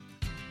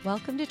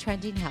Welcome to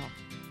Trending Health,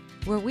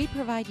 where we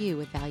provide you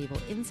with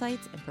valuable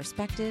insights and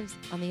perspectives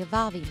on the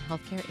evolving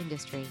healthcare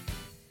industry.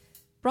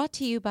 Brought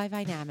to you by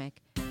Vynamic,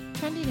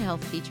 Trending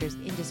Health features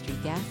industry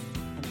guests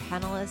and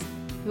panelists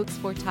who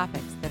explore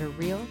topics that are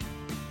real,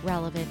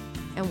 relevant,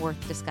 and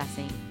worth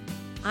discussing.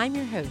 I'm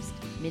your host,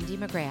 Mindy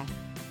McGrath,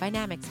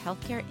 Vynamic's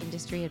Healthcare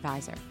Industry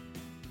Advisor.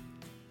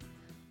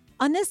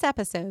 On this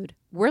episode,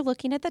 we're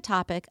looking at the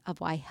topic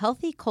of why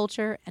healthy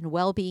culture and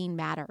well-being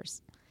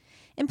matters.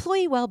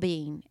 Employee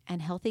well-being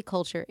and healthy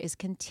culture is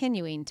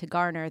continuing to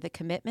garner the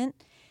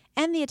commitment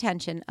and the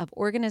attention of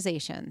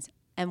organizations,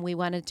 and we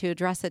wanted to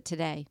address it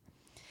today.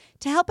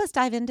 To help us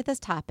dive into this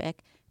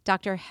topic,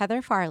 Dr.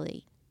 Heather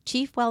Farley,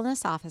 Chief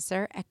Wellness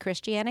Officer at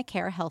Christiana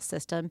Care Health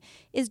System,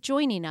 is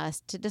joining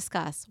us to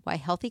discuss why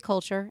healthy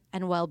culture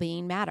and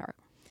well-being matter.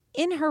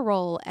 In her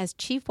role as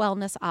Chief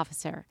Wellness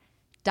Officer,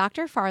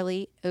 Dr.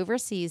 Farley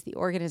oversees the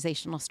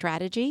organizational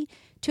strategy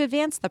to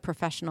advance the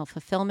professional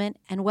fulfillment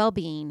and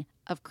well-being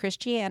of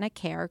Christiana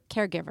Care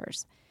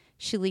caregivers.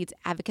 She leads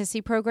advocacy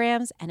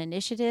programs and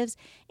initiatives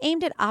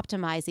aimed at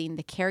optimizing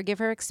the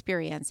caregiver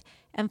experience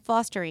and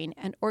fostering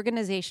an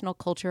organizational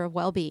culture of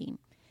well-being.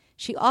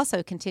 She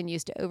also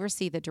continues to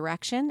oversee the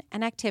direction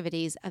and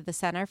activities of the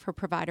Center for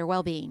Provider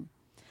Wellbeing.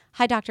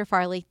 Hi, Dr.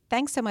 Farley.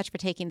 Thanks so much for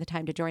taking the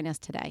time to join us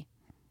today.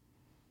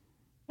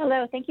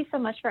 Hello. Thank you so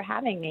much for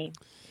having me.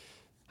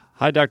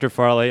 Hi, Dr.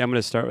 Farley. I'm going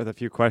to start with a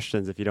few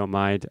questions, if you don't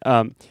mind.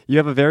 You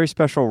have a very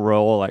special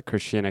role at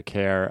Christiana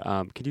Care.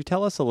 Could you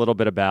tell us a little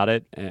bit about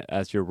it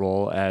as your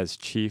role as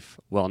Chief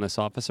Wellness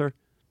Officer?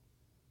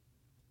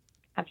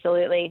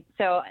 Absolutely.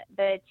 So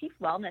the Chief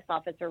Wellness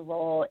Officer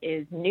role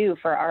is new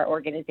for our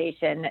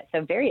organization.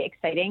 So very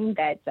exciting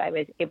that I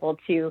was able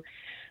to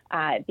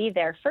be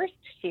their first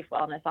Chief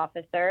Wellness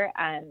Officer.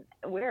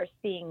 We're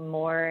seeing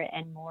more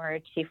and more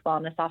Chief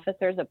Wellness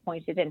Officers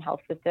appointed in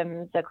health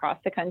systems across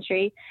the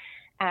country,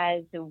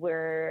 as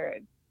we're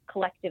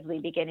collectively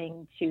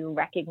beginning to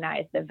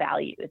recognize the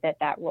value that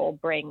that role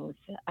brings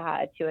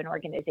to an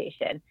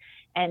organization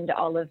and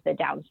all of the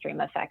downstream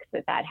effects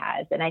that that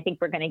has. And I think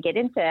we're going to get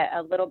into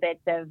a little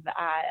bit of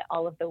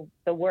all of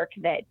the work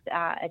that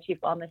a Chief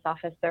Wellness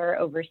Officer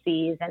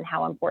oversees and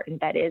how important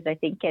that is, I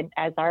think,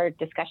 as our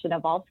discussion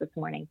evolves this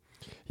morning.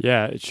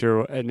 Yeah,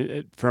 sure.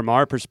 And from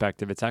our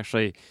perspective, it's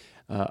actually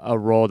a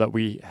role that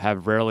we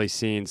have rarely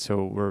seen,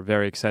 so we're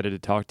very excited to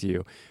talk to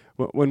you.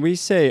 When we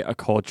say a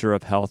culture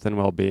of health and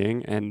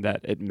well-being and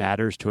that it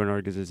matters to an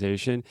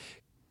organization,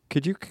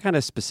 could you kind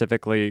of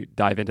specifically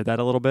dive into that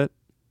a little bit?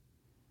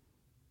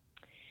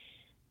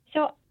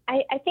 So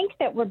I think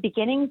that we're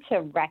beginning to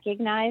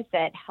recognize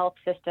that health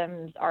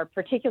systems are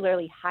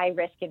particularly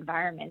high-risk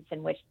environments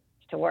in which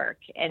to work.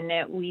 And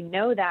we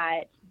know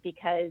that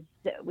because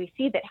we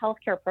see that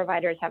healthcare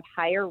providers have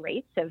higher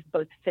rates of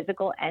both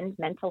physical and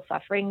mental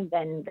suffering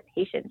than the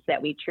patients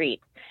that we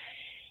treat.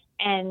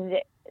 And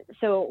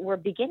so we're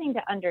beginning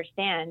to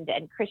understand,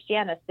 and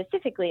Christiana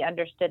specifically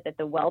understood, that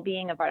the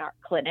well-being of our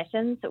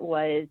clinicians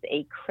was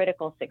a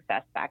critical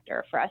success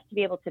factor for us to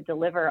be able to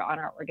deliver on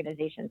our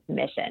organization's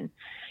mission.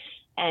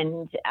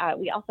 And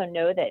we also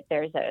know that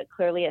there's a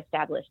clearly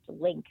established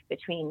link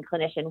between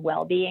clinician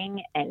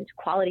well-being and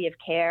quality of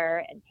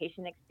care and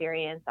patient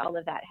experience. All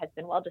of that has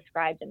been well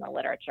described in the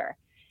literature.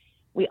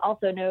 We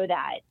also know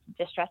that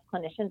distressed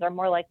clinicians are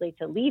more likely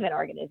to leave an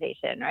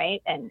organization,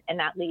 right? And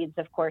that leads,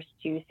 of course,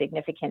 to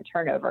significant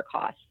turnover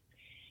costs.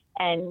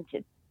 And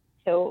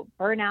so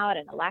burnout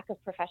and a lack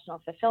of professional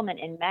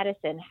fulfillment in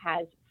medicine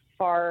has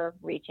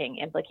far-reaching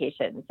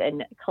implications.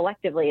 And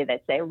collectively,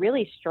 that's a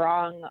really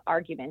strong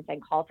argument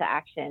and call to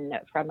action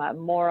from a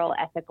moral,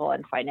 ethical,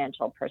 and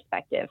financial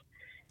perspective.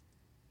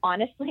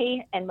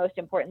 Honestly, and most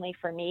importantly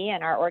for me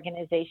and our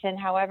organization,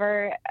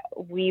 however,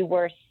 we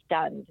were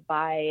stunned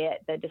by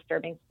the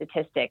disturbing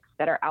statistics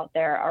that are out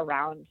there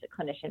around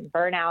clinician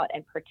burnout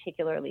and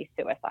particularly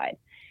suicide.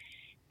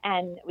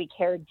 And we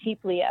care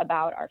deeply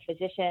about our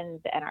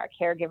physicians and our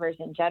caregivers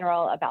in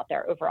general, about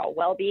their overall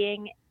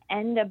well-being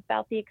and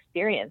about the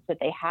experience that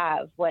they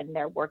have when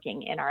they're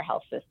working in our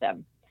health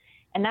system.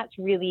 And that's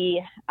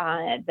really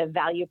the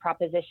value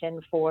proposition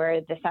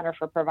for the Center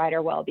for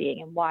Provider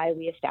Wellbeing and why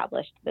we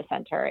established the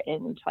center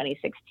in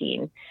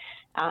 2016.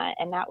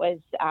 And that was,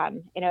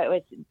 it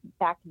was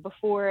back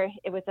before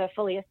it was a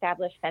fully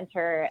established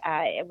center.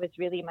 It was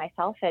really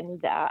myself and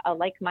a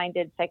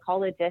like-minded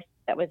psychologist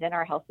that was in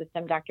our health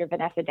system, Dr.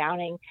 Vanessa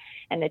Downing,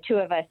 and the two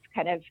of us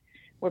kind of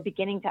were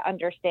beginning to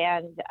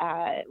understand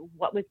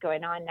what was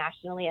going on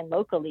nationally and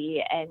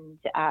locally, and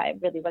it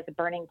really was a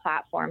burning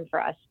platform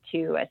for us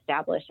to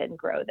establish and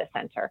grow the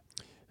center.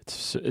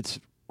 It's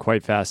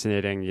quite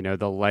fascinating. You know,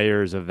 the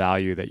layers of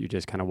value that you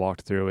just kind of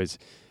walked through is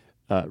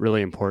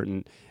really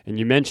important. And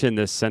you mentioned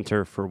this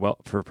Center for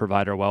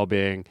Provider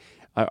Wellbeing.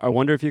 I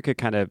wonder if you could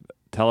kind of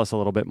tell us a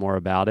little bit more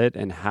about it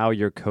and how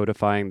you're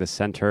codifying the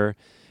center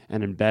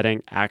and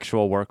embedding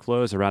actual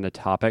workflows around a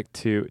topic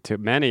to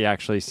many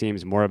actually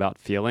seems more about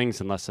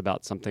feelings and less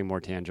about something more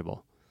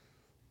tangible.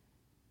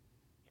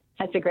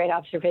 That's a great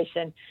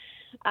observation.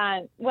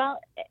 Well,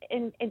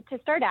 and to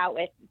start out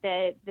with,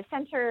 the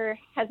center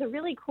has a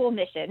really cool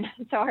mission.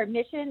 So our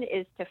mission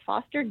is to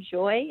foster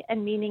joy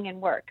and meaning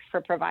in work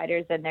for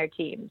providers and their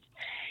teams.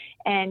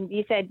 And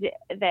you said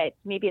that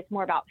maybe it's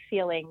more about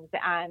feelings,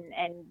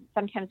 and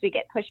sometimes we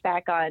get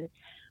pushback on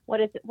what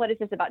is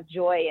this about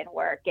joy in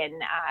work,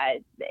 and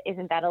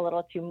isn't that a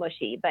little too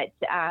mushy? But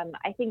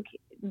I think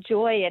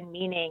joy and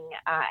meaning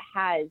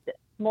has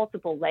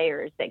multiple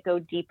layers that go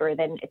deeper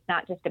than it's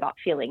not just about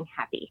feeling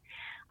happy.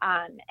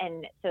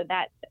 And so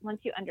that once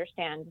you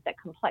understand the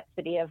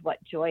complexity of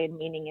what joy and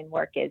meaning in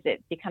work is,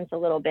 it becomes a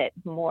little bit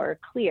more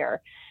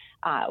clear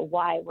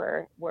why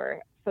we're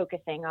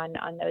focusing on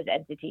those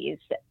entities.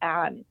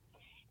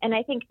 And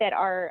I think that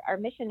our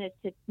mission is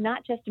to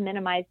not just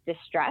minimize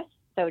distress.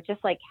 So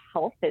just like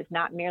health is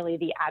not merely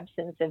the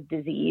absence of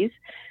disease,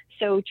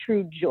 so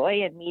true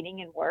joy and meaning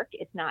in work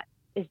is not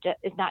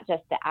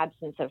just the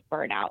absence of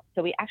burnout.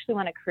 So we actually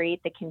want to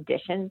create the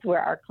conditions where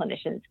our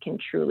clinicians can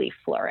truly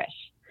flourish.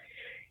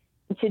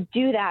 To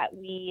do that,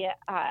 we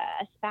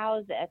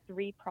espouse a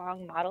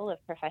three-pronged model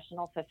of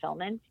professional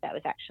fulfillment that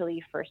was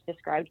actually first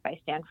described by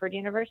Stanford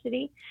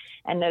University.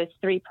 And those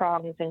three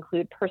prongs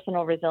include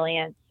personal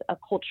resilience, a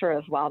culture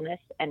of wellness,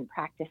 and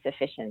practice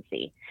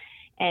efficiency.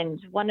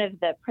 And one of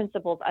the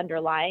principles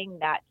underlying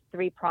that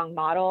three-pronged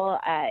model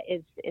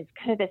is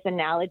kind of this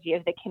analogy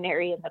of the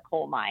canary in the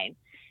coal mine.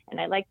 And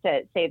I like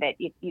to say that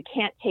you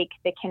can't take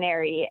the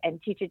canary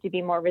and teach it to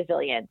be more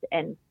resilient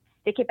and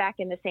stick it back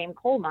in the same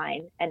coal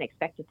mine and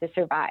expect it to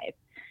survive.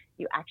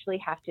 You actually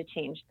have to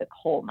change the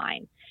coal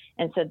mine.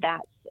 And so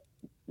that's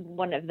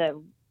one of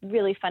the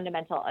really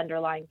fundamental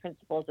underlying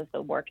principles of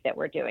the work that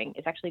we're doing,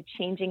 is actually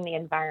changing the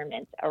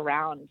environment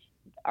around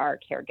our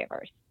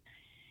caregivers.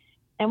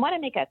 I want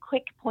to make a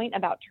quick point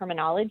about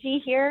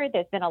terminology here.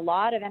 There's been a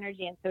lot of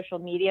energy in social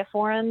media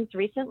forums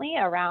recently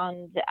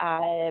around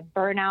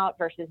burnout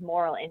versus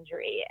moral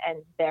injury. And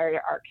there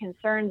are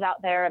concerns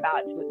out there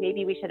about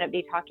maybe we shouldn't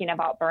be talking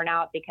about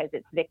burnout because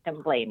it's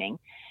victim blaming.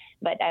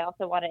 But I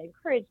also want to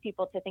encourage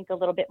people to think a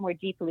little bit more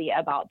deeply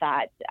about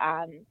that.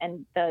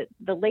 And the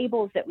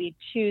labels that we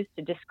choose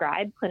to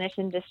describe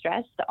clinician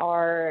distress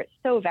are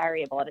so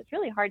variable, and it's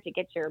really hard to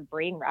get your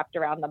brain wrapped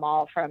around them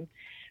all, from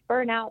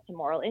burnout to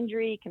moral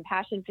injury,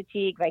 compassion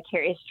fatigue,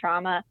 vicarious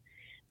trauma.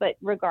 But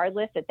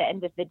regardless, at the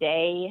end of the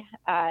day,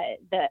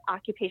 the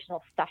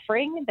occupational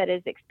suffering that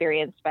is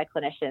experienced by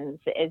clinicians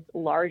is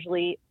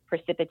largely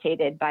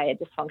precipitated by a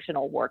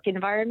dysfunctional work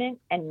environment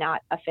and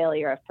not a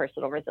failure of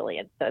personal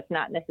resilience. So it's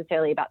not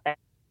necessarily about that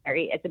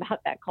area, it's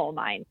about that coal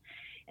mine.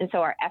 And so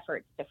our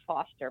efforts to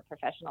foster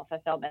professional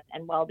fulfillment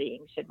and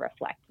well-being should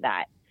reflect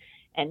that.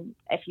 And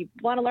if you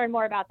want to learn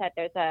more about that,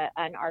 there's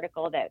an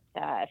article that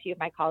a few of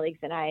my colleagues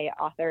and I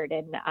authored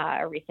in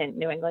a recent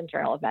New England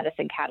Journal of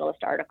Medicine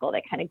Catalyst article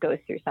that kind of goes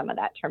through some of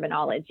that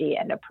terminology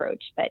and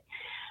approach. But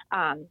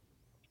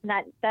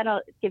that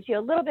gives you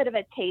a little bit of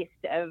a taste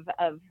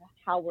of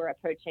how we're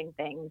approaching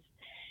things.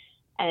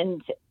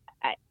 And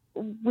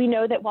we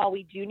know that while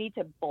we do need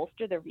to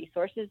bolster the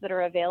resources that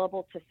are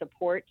available to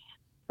support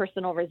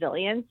personal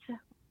resilience,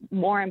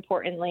 more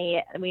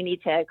importantly, we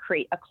need to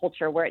create a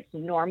culture where it's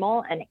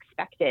normal and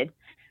expected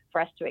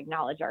for us to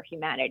acknowledge our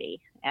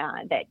humanity,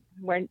 that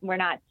we're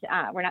not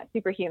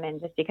superhuman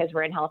just because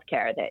we're in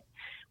healthcare, that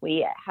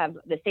we have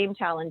the same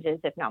challenges,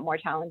 if not more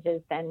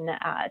challenges, than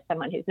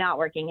someone who's not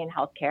working in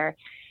healthcare.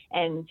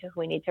 And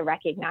we need to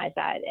recognize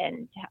that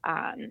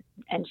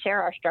and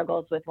share our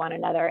struggles with one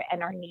another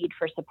and our need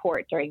for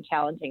support during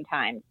challenging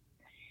times.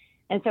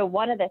 And so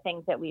one of the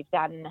things that we've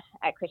done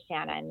at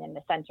Christiana and in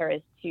the center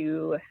is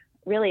to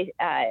really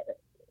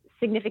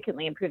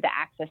significantly improve the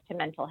access to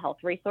mental health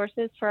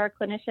resources for our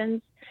clinicians.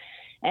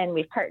 And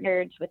we've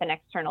partnered with an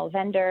external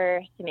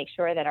vendor to make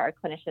sure that our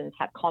clinicians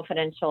have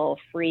confidential,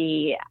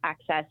 free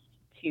access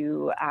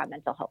to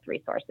mental health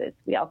resources.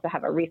 We also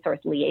have a resource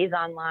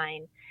liaison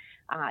line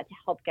to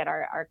help get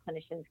our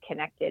clinicians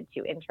connected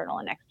to internal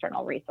and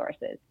external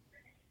resources.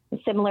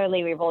 And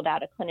similarly, we rolled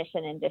out a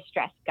clinician in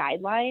distress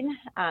guideline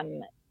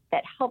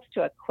that helps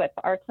to equip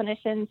our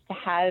clinicians to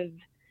have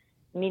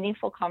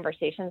meaningful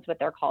conversations with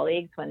their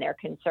colleagues when they're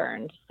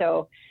concerned.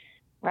 So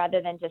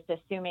rather than just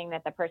assuming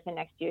that the person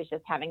next to you is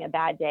just having a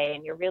bad day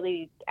and you're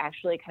really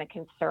actually kind of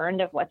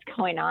concerned of what's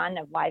going on,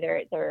 of why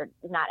they're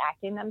not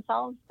acting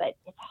themselves, but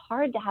it's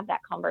hard to have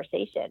that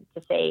conversation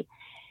to say,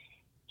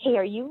 hey,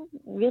 are you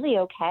really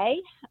okay?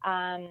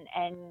 And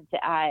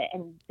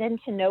then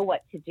to know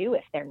what to do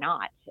if they're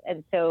not.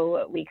 And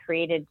so we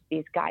created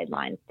these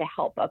guidelines to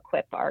help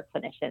equip our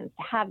clinicians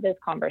to have those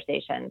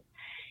conversations,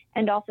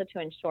 and also to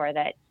ensure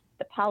that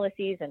the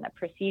policies and the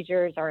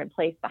procedures are in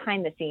place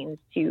behind the scenes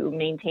to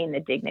maintain the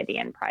dignity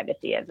and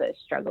privacy of those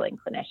struggling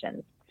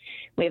clinicians.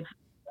 We've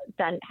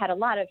had a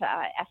lot of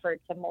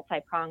efforts, a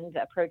multi-pronged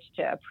approach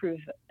to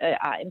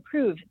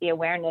improve the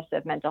awareness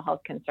of mental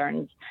health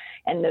concerns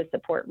and those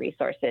support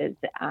resources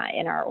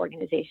in our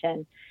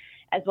organization,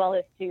 as well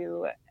as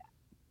to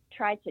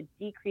try to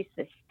decrease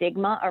the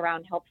stigma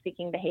around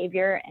help-seeking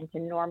behavior and to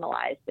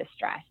normalize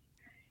distress.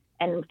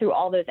 And through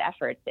all those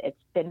efforts, it's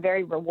been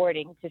very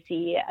rewarding to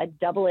see a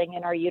doubling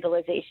in our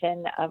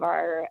utilization of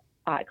our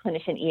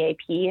clinician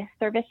EAP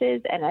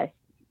services and a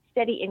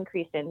steady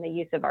increase in the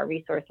use of our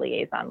resource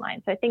liaison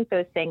line. So I think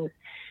those things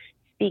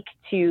speak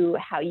to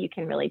how you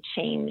can really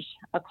change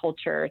a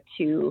culture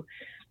to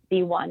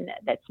be one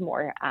that's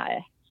more.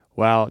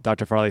 Wow,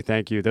 Dr. Farley,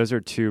 thank you. Those are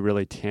two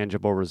really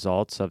tangible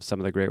results of some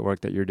of the great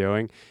work that you're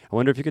doing. I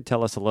wonder if you could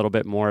tell us a little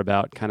bit more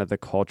about kind of the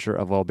culture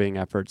of well-being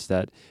efforts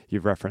that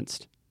you've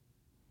referenced.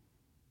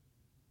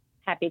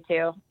 Happy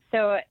to.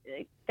 So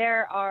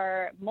there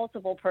are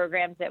multiple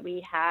programs that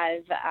we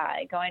have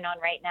going on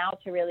right now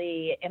to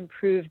really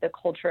improve the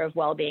culture of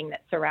well-being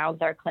that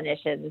surrounds our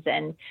clinicians.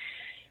 And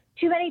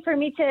too many for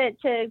me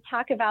to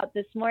talk about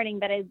this morning,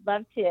 but I'd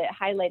love to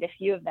highlight a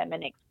few of them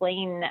and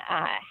explain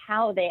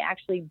how they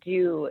actually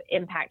do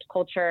impact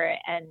culture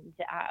and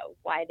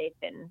why they've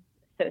been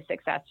so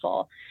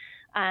successful.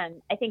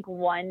 I think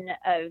one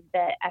of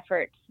the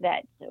efforts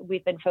that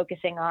we've been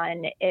focusing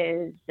on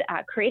is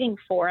creating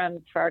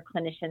forums for our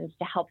clinicians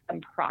to help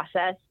them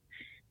process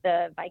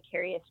the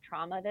vicarious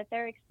trauma that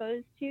they're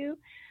exposed to,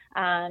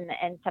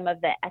 and some of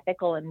the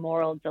ethical and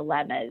moral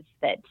dilemmas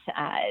that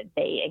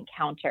they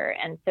encounter.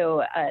 And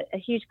so a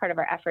huge part of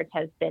our efforts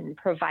has been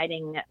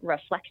providing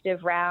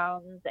reflective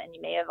rounds, and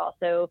you may have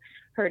also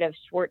heard of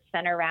Schwartz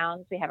Center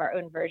rounds. We have our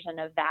own version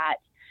of that,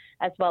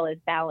 as well as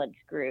balance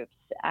groups.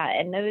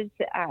 And those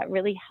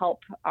really help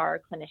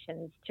our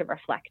clinicians to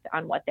reflect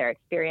on what their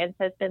experience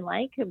has been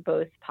like,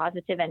 both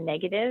positive and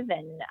negative,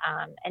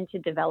 and to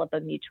develop a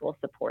mutual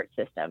support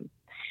system.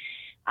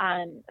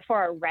 For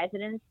our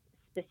residents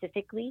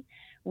specifically,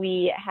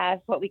 we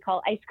have what we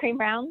call ice cream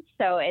rounds.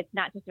 So it's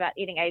not just about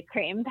eating ice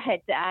cream,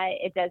 but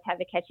it does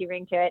have a catchy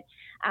ring to it.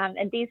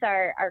 And these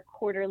are our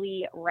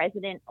quarterly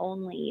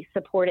resident-only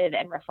supportive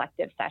and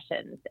reflective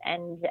sessions.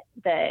 And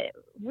the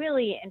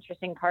really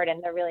interesting part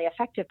and the really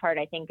effective part,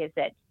 I think, is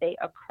that they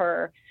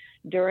occur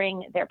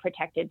during their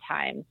protected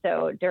time.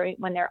 So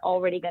when they're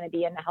already going to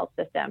be in the health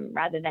system,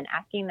 rather than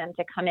asking them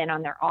to come in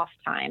on their off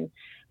time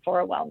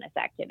for a wellness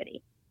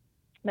activity.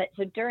 But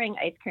so during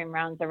ice cream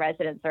rounds, the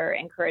residents are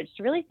encouraged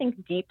to really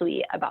think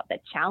deeply about the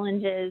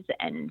challenges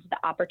and the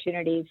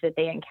opportunities that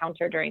they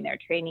encounter during their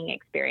training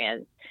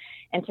experience,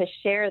 and to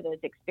share those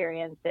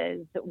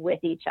experiences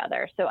with each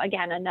other. So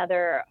again,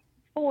 another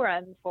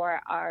forum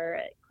for our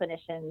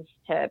clinicians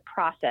to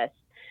process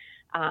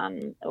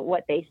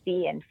what they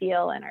see and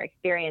feel and are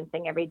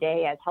experiencing every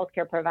day as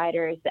healthcare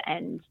providers,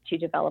 and to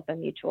develop a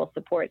mutual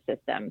support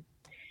system.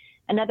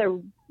 Another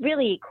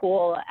really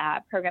cool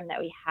program that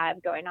we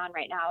have going on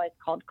right now is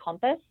called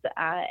Compass,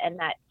 and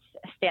that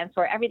stands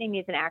for, everything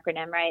needs an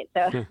acronym, right?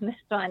 So this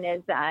one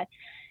is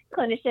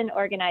Clinician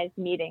Organized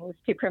Meetings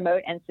to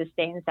Promote and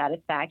Sustain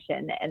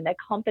Satisfaction. And the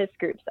Compass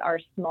groups are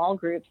small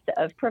groups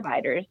of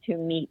providers who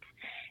meet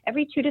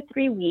every 2 to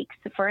 3 weeks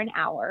for an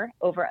hour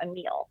over a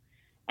meal.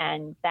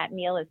 And that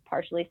meal is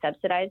partially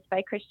subsidized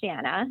by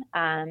Christiana.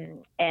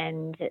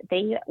 And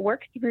they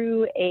work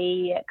through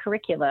a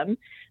curriculum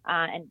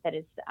and that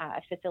is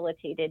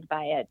facilitated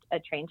by a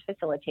trained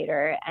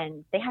facilitator.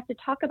 And they have to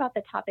talk about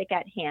the topic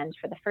at hand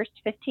for the first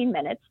 15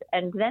 minutes.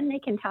 And then they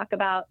can talk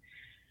about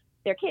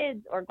their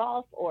kids or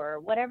golf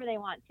or whatever they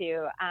want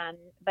to.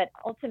 But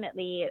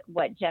ultimately,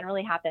 what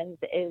generally happens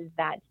is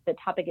that the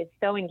topic is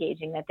so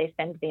engaging that they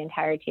spend the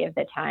entirety of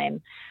the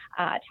time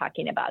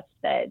talking about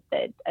the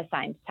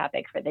assigned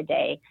topic for the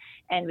day.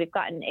 And we've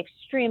gotten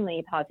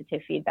extremely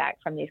positive feedback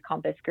from these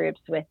Compass groups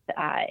with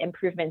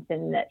improvements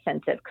in the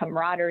sense of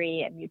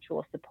camaraderie and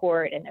mutual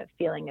support and a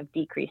feeling of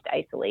decreased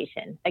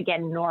isolation.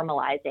 Again,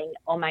 normalizing,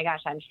 oh my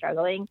gosh, I'm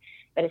struggling,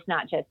 but it's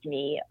not just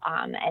me.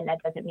 And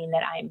that doesn't mean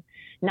that I'm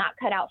not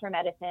cut out for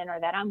medicine or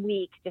that I'm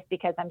weak just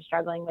because I'm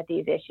struggling with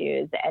these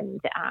issues.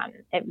 And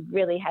it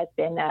really has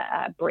been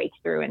a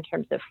breakthrough in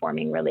terms of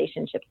forming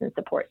relationships and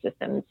support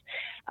systems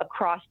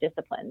across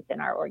disciplines in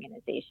our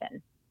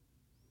organization.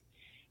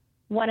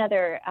 One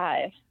other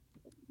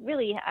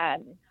really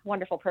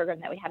wonderful program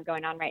that we have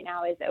going on right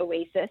now is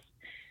OASIS.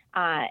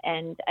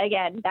 And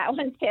again, that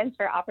one stands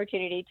for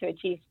Opportunity to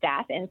Achieve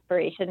Staff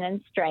Inspiration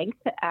and Strength.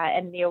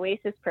 And the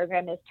OASIS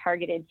program is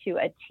targeted to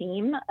a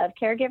team of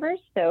caregivers,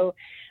 so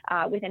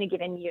within a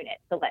given unit.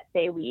 So let's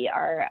say we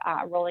are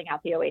rolling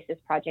out the OASIS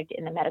project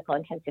in the medical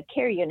intensive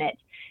care unit.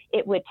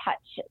 It would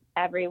touch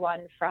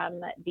everyone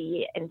from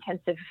the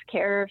intensive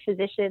care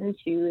physician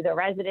to the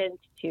resident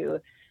to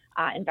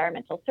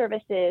environmental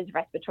services,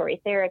 respiratory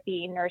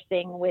therapy,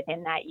 nursing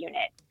within that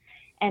unit.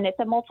 And it's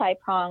a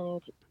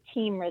multi-pronged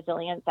team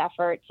resilience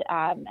effort.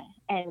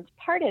 And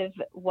part of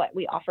what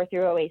we offer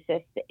through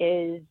OASIS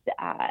is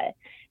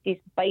these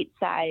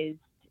bite-sized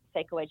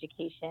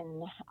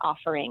psychoeducation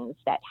offerings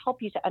that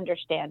help you to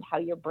understand how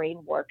your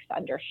brain works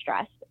under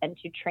stress and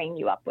to train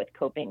you up with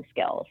coping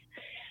skills.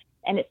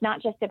 And it's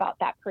not just about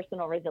that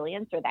personal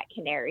resilience or that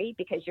canary,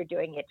 because you're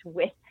doing it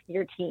with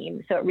your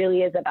team. So it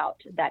really is about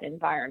that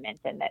environment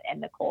and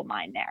the coal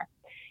mine there.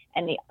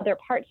 And the other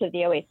parts of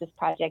the OASIS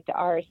project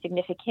are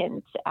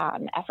significant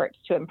efforts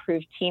to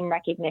improve team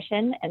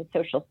recognition and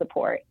social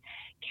support,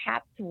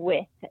 capped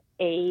with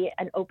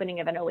an opening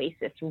of an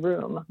OASIS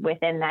room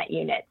within that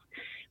unit,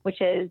 which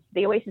is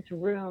the OASIS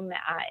room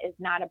is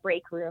not a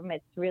break room.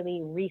 It's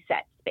really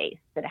reset space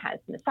that has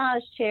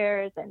massage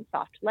chairs and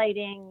soft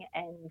lighting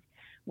and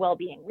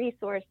well-being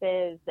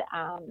resources.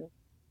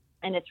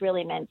 And it's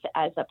really meant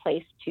as a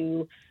place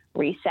to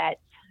reset,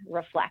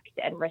 reflect,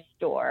 and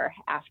restore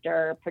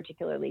after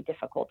particularly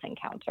difficult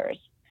encounters.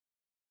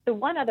 The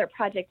one other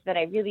project that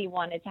I really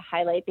wanted to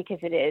highlight, because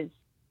it is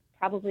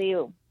probably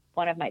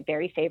one of my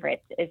very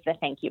favorites, is the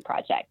Thank You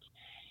Project.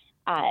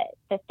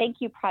 The Thank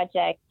You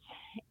Project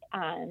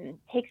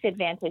takes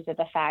advantage of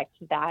the fact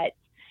that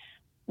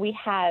we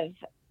have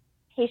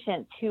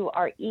patients who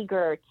are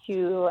eager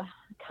to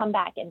come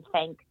back and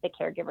thank the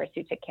caregivers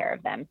who took care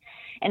of them.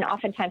 And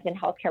oftentimes in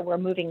healthcare, we're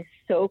moving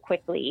so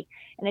quickly,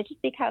 and it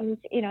just becomes,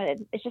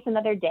 it's just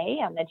another day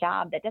on the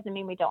job. That doesn't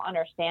mean we don't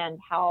understand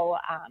how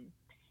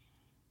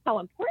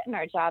important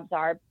our jobs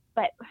are,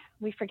 but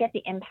we forget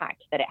the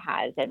impact that it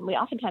has. And we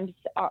oftentimes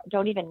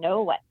don't even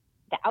know what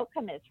the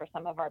outcome is for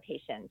some of our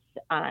patients.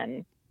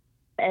 And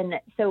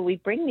so we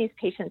bring these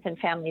patients and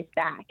families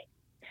back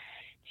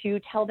to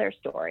tell their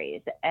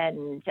stories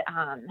and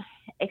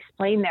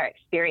explain their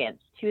experience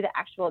to the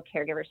actual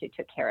caregivers who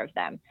took care of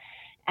them.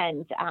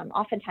 And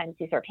oftentimes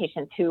these are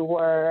patients who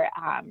were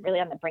really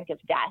on the brink of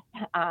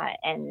death,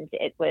 and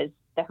it was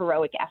the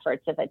heroic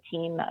efforts of a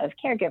team of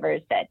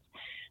caregivers that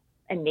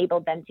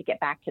enabled them to get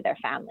back to their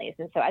families.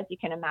 And so as you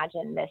can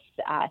imagine, this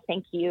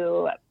thank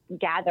you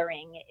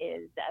gathering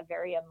is a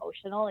very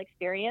emotional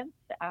experience,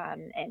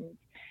 and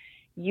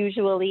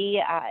usually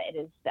it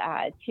is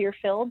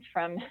tear-filled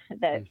from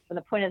the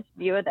point of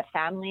view of the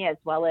family as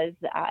well as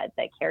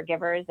the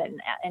caregivers, and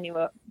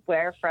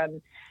anywhere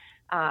from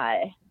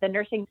the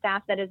nursing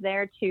staff that is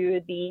there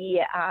to the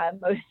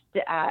most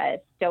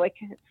stoic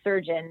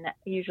surgeon.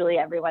 Usually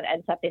everyone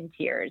ends up in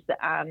tears.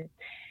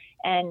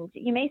 And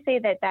you may say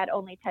that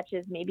only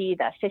touches maybe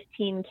the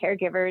 15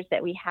 caregivers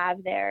that we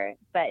have there,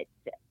 but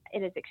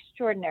it is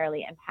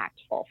extraordinarily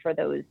impactful for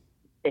those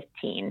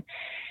 15.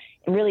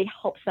 It really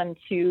helps them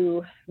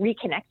to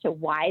reconnect to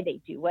why they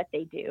do what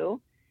they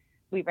do.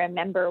 We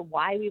remember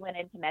why we went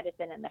into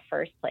medicine in the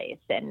first place,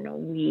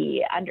 and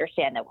we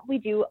understand that what we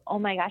do, oh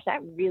my gosh, that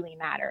really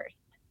matters.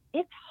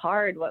 It's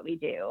hard what we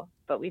do,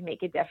 but we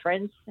make a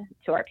difference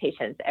to our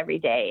patients every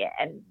day,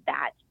 and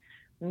that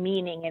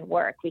meaning and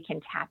work we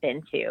can tap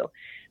into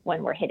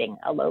when we're hitting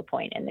a low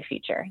point in the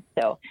future.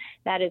 So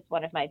that is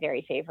one of my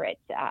very favorite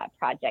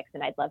projects,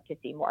 and I'd love to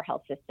see more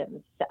health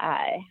systems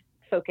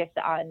focus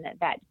on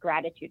that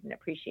gratitude and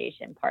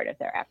appreciation part of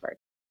their efforts.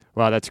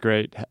 Wow, that's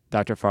great,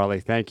 Dr. Farley.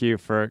 Thank you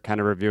for kind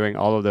of reviewing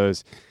all of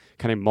those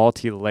kind of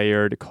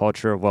multi-layered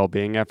culture of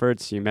well-being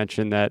efforts. You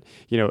mentioned that,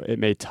 it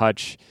may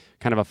touch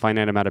kind of a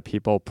finite amount of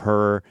people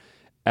per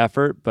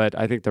effort, but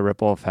I think the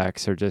ripple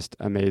effects are just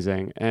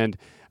amazing. And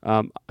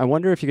I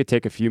wonder if you could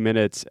take a few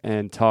minutes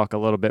and talk a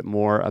little bit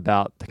more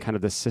about the kind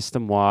of the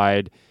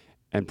system-wide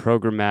and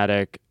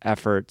programmatic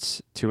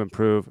efforts to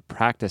improve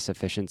practice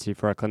efficiency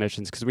for our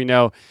clinicians, because we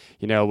know,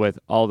 with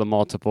all the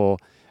multiple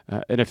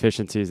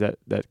inefficiencies that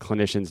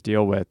clinicians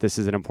deal with, this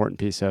is an important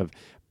piece of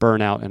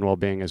burnout and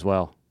well-being as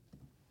well.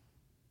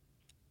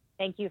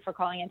 Thank you for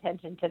calling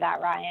attention to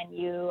that, Ryan.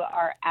 You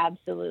are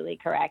absolutely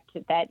correct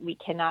that we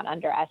cannot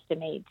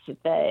underestimate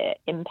the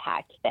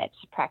impact that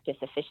practice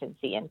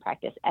efficiency and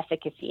practice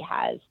efficacy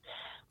has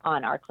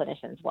on our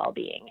clinicians'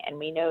 well-being. And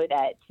we know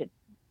that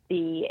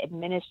the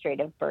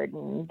administrative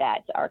burden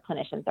that our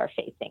clinicians are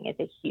facing is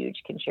a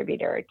huge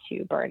contributor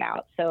to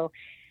burnout. So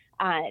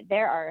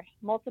there are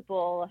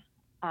multiple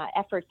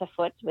efforts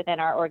afoot within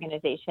our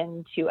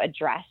organization to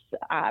address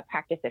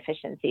practice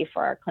efficiency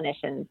for our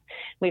clinicians.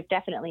 We've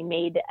definitely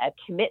made a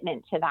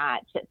commitment to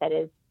that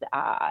is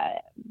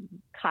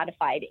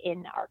codified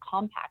in our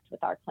compact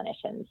with our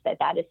clinicians,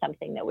 that is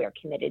something that we're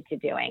committed to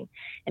doing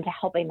and to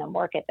helping them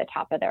work at the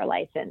top of their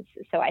license.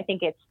 So I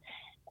think it's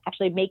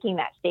actually making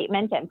that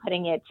statement and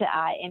putting it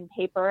in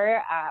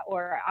paper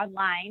or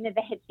online that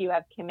you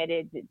have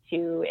committed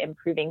to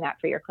improving that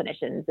for your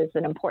clinicians is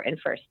an important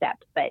first step,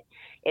 but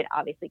it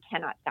obviously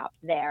cannot stop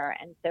there.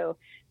 And so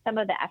some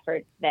of the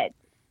efforts that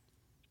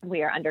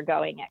we are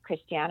undergoing at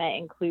Christiana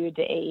include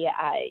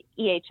a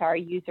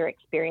EHR user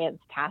experience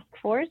task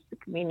force.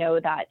 We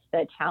know that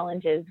the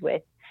challenges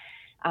with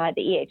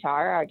the EHR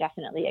are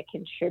definitely a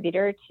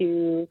contributor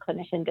to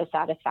clinician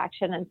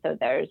dissatisfaction. And so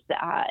there's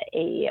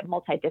a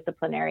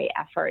multidisciplinary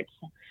effort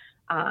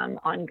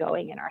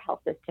ongoing in our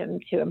health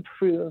system to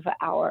improve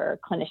our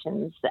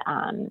clinicians'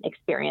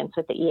 experience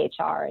with the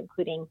EHR,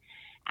 including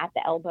at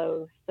the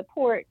elbow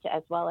support,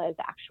 as well as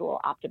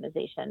actual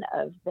optimization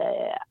of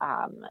the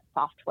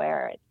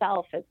software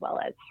itself, as well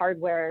as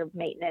hardware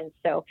maintenance.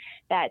 So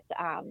that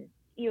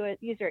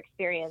user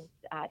experience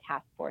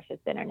task force has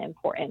been an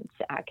important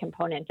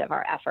component of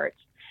our efforts.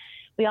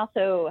 We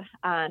also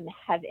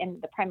have, in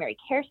the primary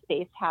care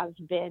space, have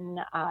been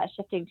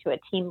shifting to a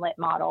team-lit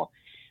model,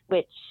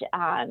 which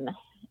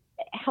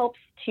helps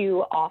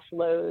to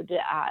offload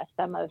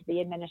some of the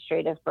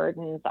administrative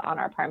burdens on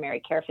our primary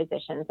care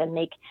physicians and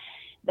make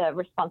the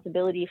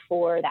responsibility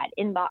for that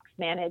inbox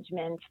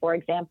management, for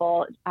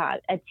example,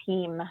 a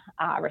team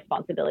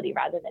responsibility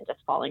rather than just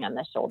falling on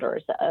the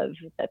shoulders of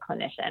the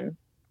clinician.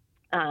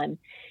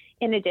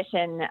 In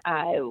addition,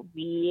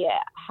 we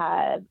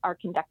are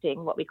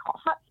conducting what we call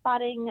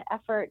hotspotting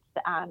efforts.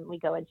 We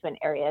go into an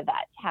area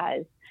that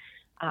has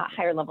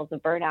higher levels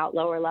of burnout,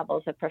 lower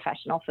levels of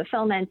professional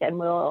fulfillment, and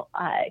we'll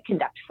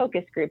conduct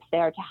focus groups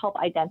there to help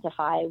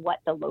identify what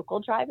the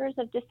local drivers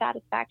of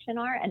dissatisfaction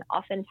are. And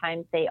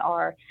oftentimes they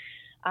are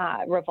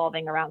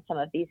revolving around some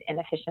of these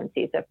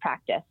inefficiencies of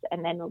practice.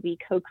 And then we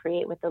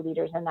co-create with the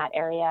leaders in that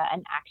area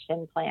an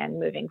action plan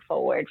moving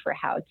forward for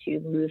how to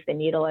move the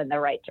needle in the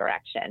right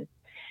direction.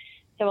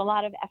 So a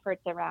lot of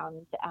efforts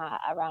around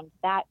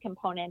that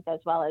component, as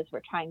well as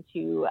we're trying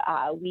to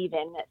weave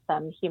in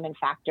some human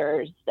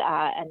factors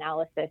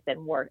analysis and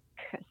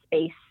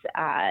workspace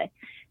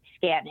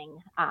scanning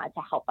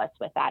to help us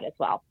with that as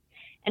well.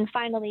 And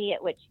finally,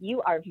 which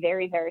you are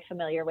very, very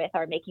familiar with,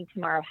 our Making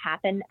Tomorrow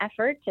Happen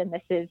effort. And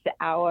this is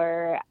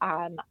our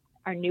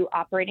new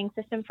operating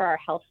system for our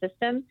health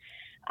system.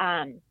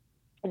 And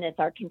it's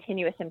our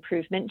continuous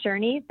improvement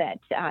journey that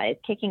is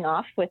kicking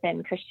off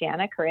within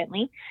Christiana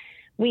currently.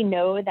 We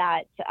know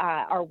that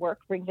our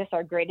work brings us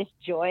our greatest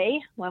joy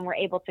when we're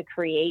able to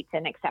create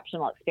an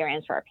exceptional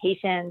experience for our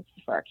patients,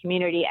 for our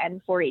community,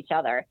 and for each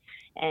other.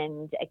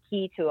 And a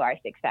key to our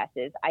success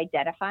is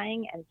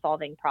identifying and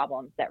solving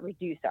problems that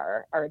reduce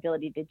our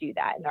ability to do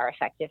that and our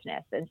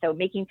effectiveness. And so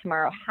Making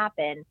Tomorrow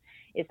Happen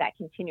is that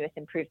continuous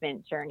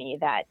improvement journey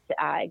that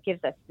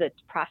gives us the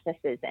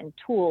processes and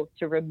tools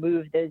to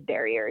remove those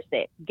barriers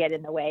that get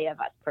in the way of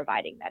us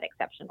providing that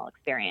exceptional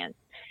experience.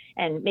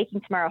 And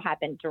Making Tomorrow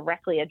Happen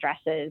directly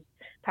addresses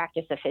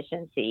practice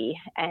efficiency,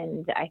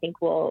 and I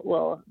think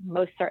will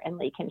most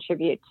certainly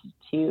contribute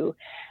to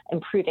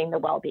improving the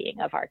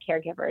well-being of our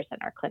caregivers and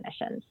our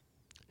clinicians.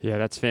 Yeah,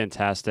 that's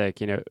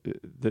fantastic. You know,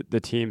 the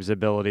team's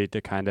ability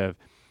to kind of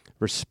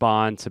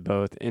respond to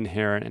both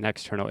inherent and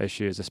external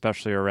issues,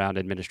 especially around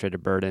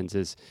administrative burdens,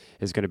 is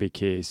going to be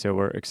key. So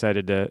we're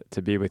excited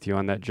to be with you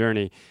on that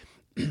journey.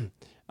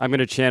 I'm going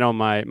to channel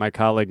my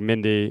colleague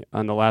Mindy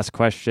on the last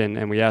question,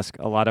 and we ask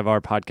a lot of our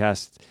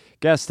podcast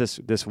guests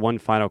this one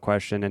final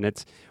question, and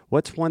it's,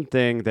 what's one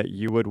thing that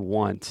you would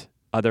want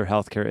other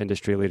healthcare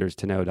industry leaders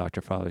to know, Dr.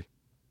 Farley?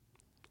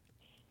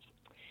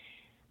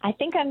 I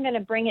think I'm going to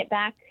bring it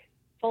back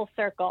full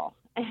circle.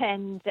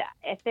 And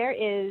if there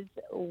is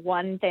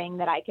one thing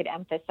that I could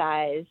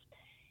emphasize,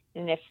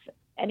 and if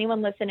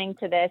anyone listening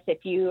to this,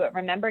 if you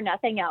remember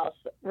nothing else,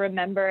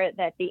 remember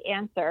that the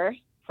answer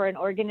for an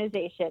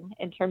organization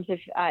in terms of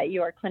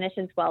your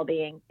clinicians'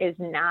 well-being is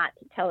not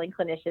telling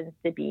clinicians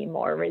to be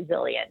more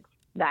resilient.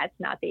 That's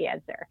not the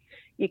answer.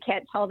 You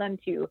can't tell them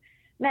to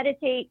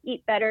meditate,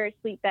 eat better,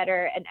 sleep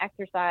better, and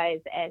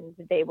exercise, and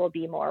they will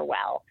be more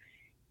well.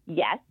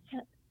 Yes,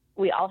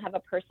 we all have a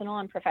personal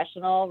and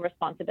professional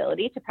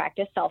responsibility to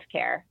practice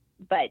self-care,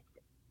 but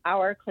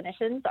our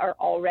clinicians are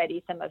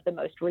already some of the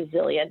most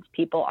resilient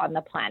people on the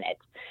planet.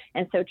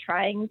 And so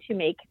trying to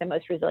make the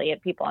most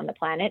resilient people on the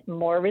planet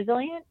more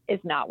resilient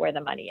is not where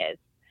the money is.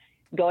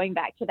 Going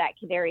back to that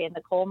canary in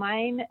the coal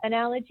mine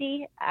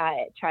analogy,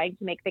 trying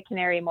to make the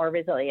canary more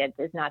resilient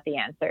is not the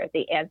answer.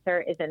 The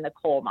answer is in the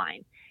coal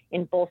mine,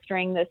 in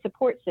bolstering the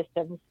support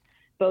systems,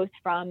 both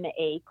from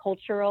a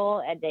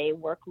cultural and a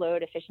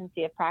workload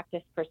efficiency of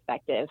practice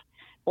perspective,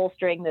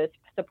 bolstering those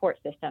support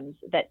systems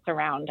that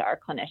surround our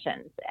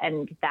clinicians.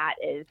 And that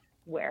is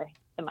where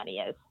the money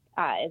is.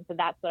 And so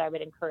that's what I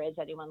would encourage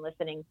anyone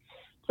listening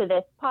to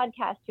this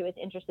podcast who is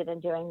interested in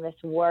doing this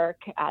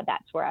work.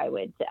 That's where I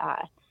would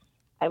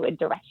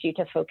direct you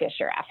to focus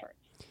your efforts.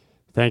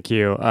 Thank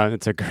you.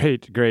 It's a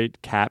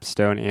great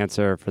capstone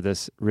answer for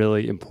this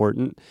really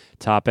important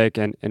topic,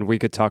 and we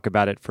could talk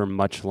about it for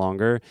much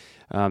longer.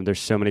 There's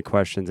so many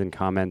questions and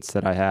comments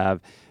that I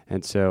have,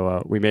 and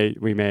so we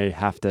may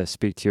have to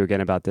speak to you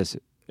again about this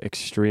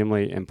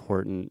extremely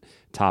important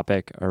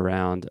topic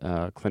around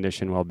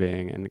clinician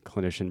well-being and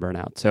clinician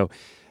burnout. So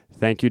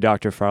thank you,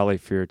 Dr. Farley,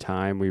 for your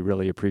time. We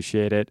really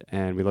appreciate it,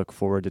 and we look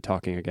forward to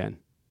talking again.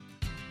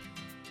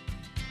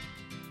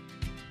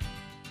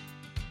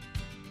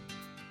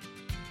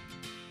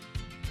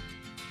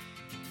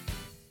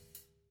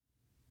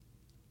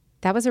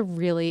 That was a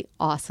really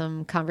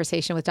awesome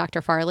conversation with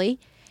Dr. Farley.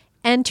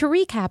 And to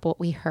recap what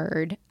we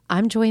heard,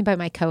 I'm joined by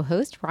my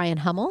co-host, Ryan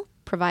Hummel,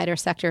 Provider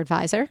Sector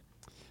Advisor.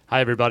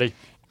 Hi, everybody.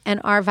 And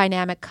our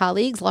Vynamic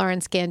colleagues, Lauren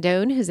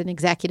Scandone, who's an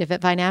executive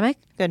at Vynamic.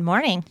 Good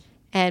morning.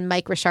 And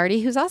Mike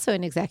Risciardi, who's also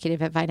an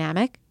executive at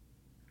Vynamic.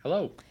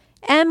 Hello.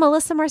 And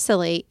Melissa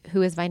Marsili,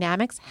 who is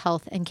Vynamic's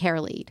Health and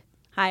Care Lead.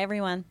 Hi,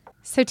 everyone.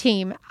 So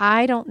team,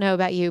 I don't know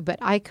about you, but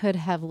I could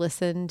have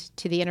listened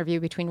to the interview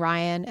between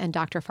Ryan and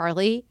Dr.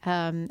 Farley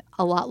a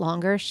lot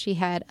longer. She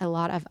had a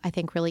lot of, I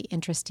think, really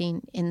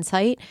interesting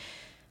insight.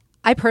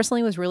 I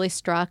personally was really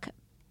struck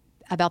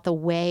about the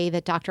way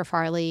that Dr.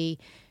 Farley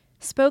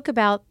spoke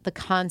about the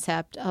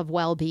concept of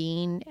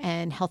well-being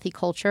and healthy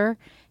culture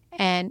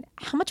and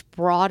how much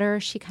broader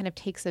she kind of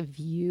takes a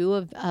view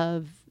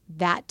of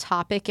that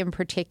topic in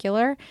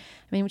particular.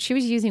 I mean, she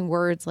was using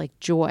words like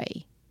joy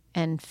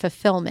and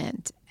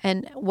fulfillment.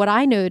 And what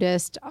I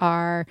noticed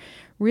are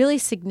really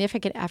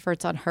significant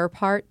efforts on her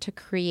part to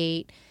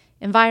create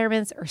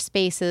environments or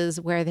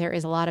spaces where there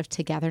is a lot of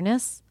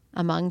togetherness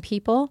among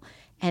people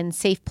and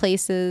safe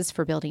places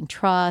for building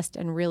trust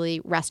and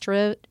really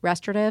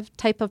restorative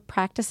type of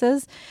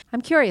practices.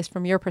 I'm curious,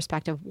 from your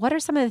perspective, what are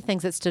some of the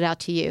things that stood out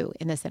to you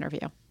in this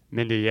interview?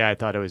 Mindy, yeah, I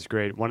thought it was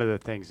great. One of the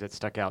things that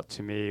stuck out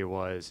to me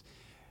was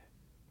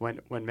when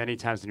many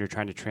times when you're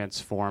trying to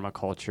transform a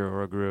culture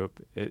or a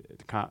group,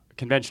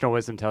 conventional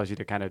wisdom tells you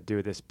to kind of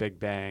do this big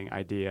bang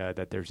idea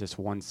that there's just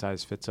one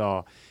size fits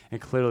all.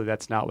 And clearly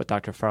that's not what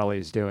Dr. Farley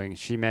is doing.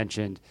 She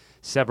mentioned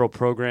several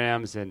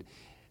programs and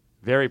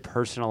very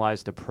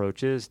personalized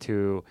approaches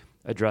to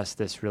address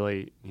this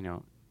really,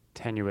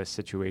 tenuous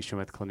situation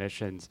with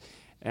clinicians.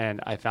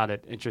 And I found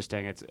it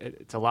interesting.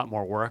 It's a lot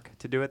more work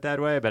to do it that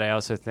way, but I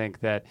also think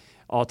that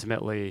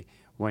ultimately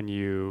when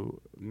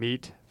you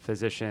meet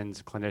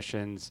physicians,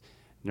 clinicians,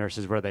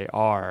 nurses where they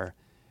are,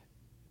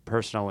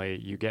 personally,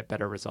 you get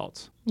better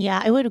results. Yeah,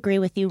 I would agree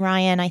with you,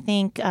 Ryan. I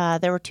think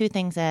there were two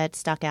things that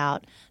stuck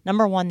out.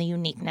 Number one, the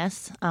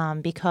uniqueness,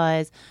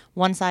 because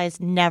one size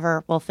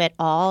never will fit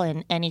all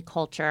in any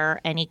culture,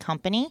 any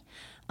company.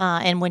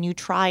 And when you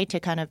try to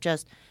kind of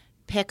just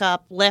pick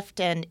up, lift,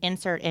 and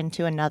insert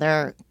into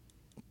another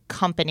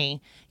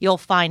company, you'll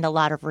find a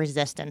lot of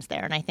resistance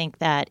there. And I think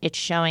that it's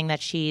showing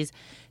that she's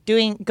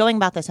going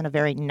about this in a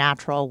very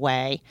natural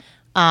way,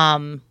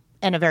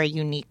 in a very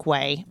unique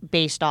way,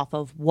 based off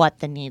of what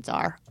the needs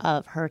are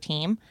of her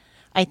team.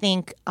 I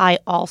think I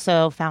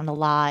also found a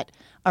lot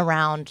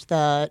around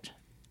the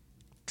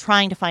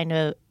trying to find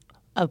a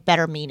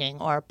better meaning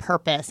or a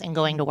purpose in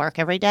going to work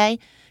every day,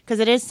 because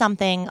it is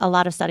something a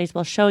lot of studies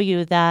will show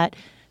you that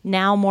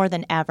now more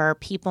than ever,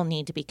 people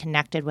need to be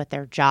connected with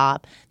their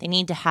job. They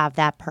need to have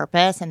that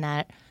purpose and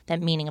that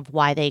meaning of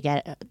why they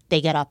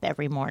get up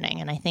every morning.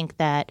 And I think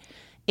that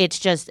it's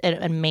just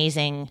an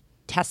amazing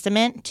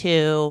testament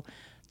to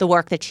the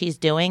work that she's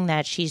doing,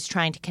 that she's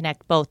trying to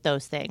connect both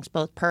those things,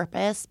 both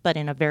purpose, but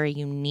in a very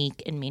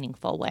unique and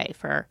meaningful way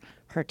for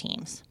her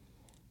teams.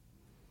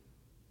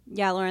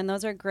 Yeah, Lauren,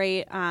 those are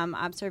great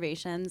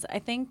observations. I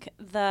think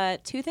the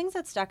two things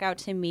that stuck out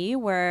to me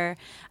were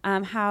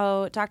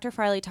how Dr.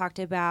 Farley talked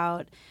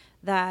about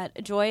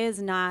that joy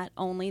is not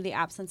only the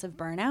absence of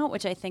burnout,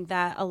 which I think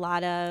that a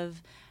lot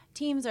of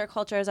teams or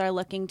cultures are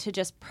looking to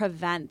just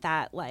prevent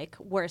that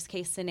worst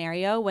case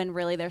scenario, when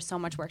really there's so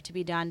much work to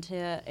be done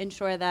to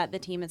ensure that the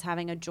team is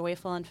having a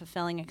joyful and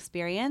fulfilling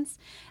experience.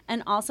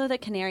 And also the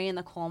canary in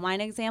the coal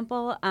mine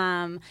example,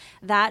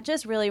 that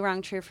just really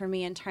rung true for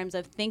me in terms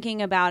of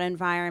thinking about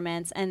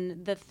environments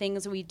and the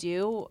things we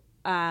do,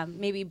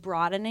 maybe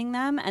broadening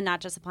them and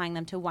not just applying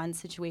them to one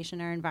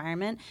situation or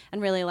environment,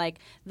 and really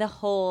the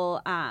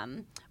whole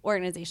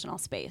organizational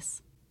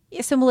space.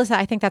 Yeah, so Melissa,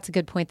 I think that's a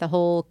good point. The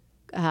whole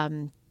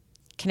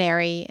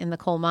canary in the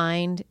coal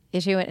mine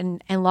issue.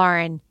 And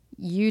Lauren,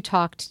 you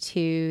talked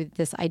to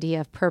this idea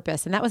of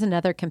purpose. And that was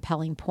another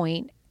compelling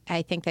point,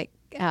 I think,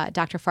 that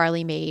Dr.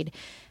 Farley made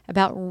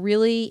about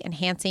really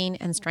enhancing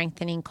and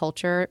strengthening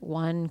culture,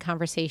 one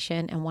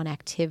conversation and one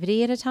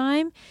activity at a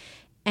time.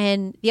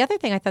 And the other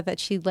thing I thought that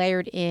she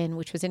layered in,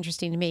 which was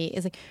interesting to me,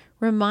 is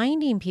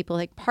reminding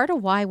people part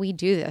of why we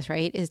do this,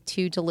 right, is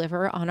to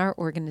deliver on our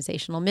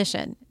organizational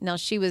mission. Now,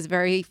 she was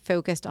very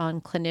focused on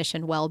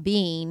clinician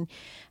well-being,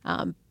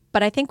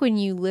 but I think when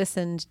you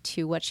listened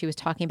to what she was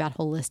talking about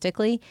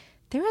holistically,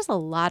 there is a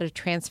lot of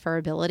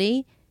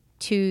transferability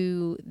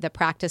to the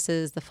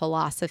practices, the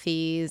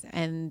philosophies,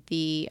 and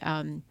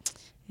I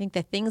think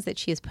the things that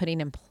she is putting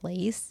in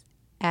place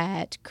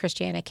at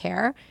Christiana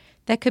Care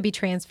that could be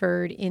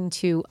transferred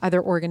into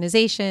other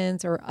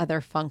organizations or other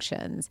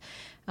functions.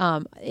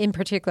 In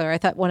particular, I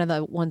thought one of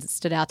the ones that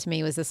stood out to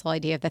me was this whole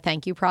idea of the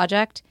thank you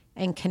project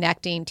and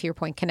connecting, to your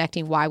point,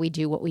 connecting why we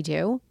do what we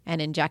do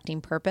and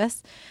injecting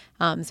purpose.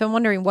 So I'm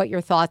wondering what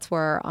your thoughts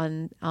were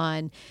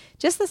on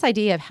just this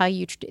idea of how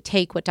you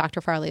take what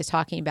Dr. Farley is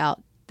talking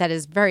about that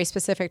is very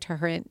specific to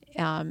her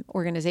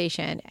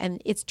organization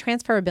and its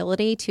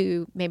transferability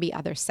to maybe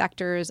other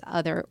sectors,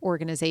 other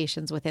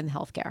organizations within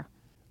healthcare.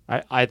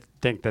 I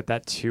think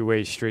that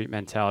two-way street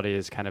mentality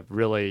is kind of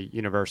really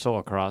universal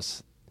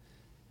across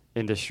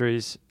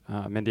industries.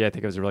 Mindy, I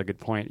think it was a really good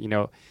point.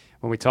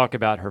 When we talk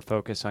about her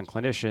focus on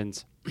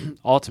clinicians,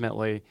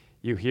 ultimately,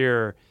 you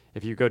hear,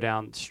 if you go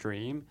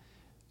downstream,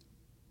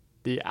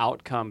 the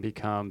outcome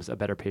becomes a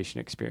better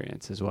patient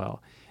experience as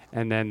well.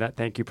 And then that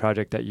thank you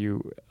project that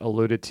you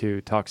alluded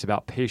to talks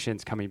about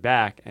patients coming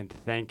back and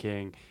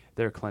thanking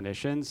their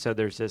clinicians. So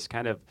there's this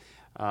kind of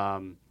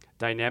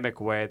dynamic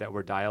way that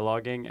we're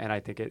dialoguing, and I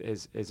think it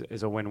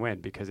is a win-win,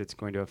 because it's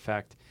going to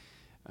affect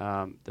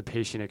the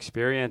patient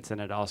experience, and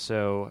it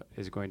also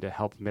is going to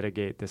help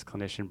mitigate this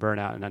clinician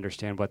burnout and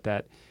understand what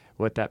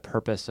that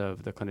purpose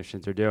of the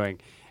clinicians are doing.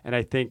 And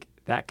I think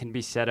that can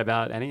be said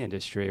about any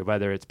industry,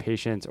 whether it's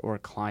patients or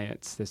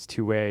clients, this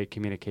two-way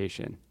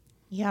communication.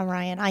 Yeah,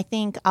 Ryan, I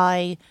think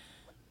that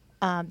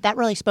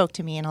really spoke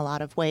to me in a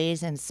lot of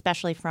ways, and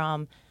especially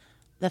from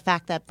the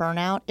fact that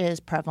burnout is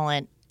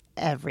prevalent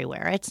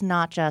everywhere. It's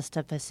not just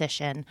a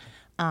physician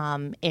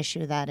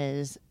issue that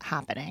is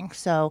happening.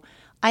 So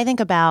I think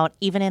about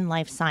even in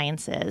life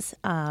sciences,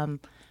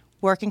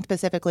 working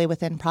specifically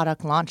within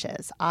product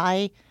launches.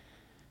 I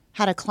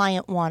had a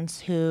client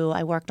once who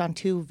I worked on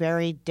two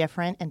very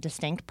different and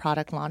distinct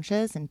product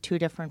launches in two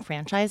different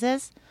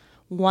franchises.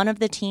 One of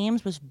the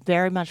teams was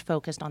very much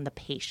focused on the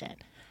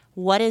patient.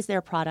 What is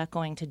their product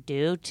going to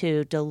do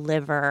to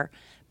deliver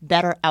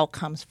better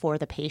outcomes for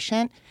the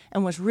patient,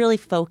 and was really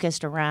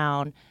focused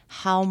around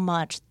how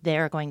much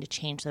they're going to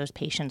change those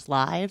patients'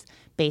 lives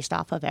based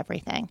off of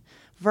everything,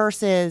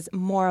 versus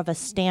more of a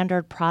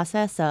standard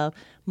process of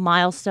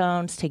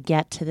milestones to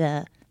get to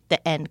the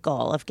end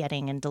goal of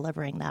getting and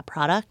delivering that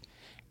product.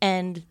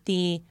 And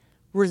the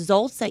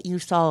results that you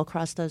saw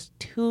across those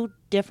two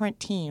different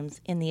teams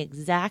in the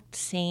exact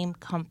same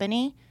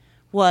company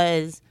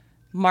was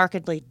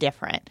markedly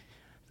different.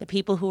 The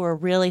people who were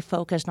really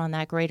focused on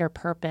that greater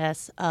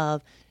purpose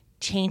of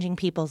changing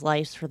people's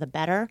lives for the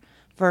better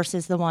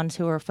versus the ones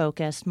who were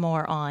focused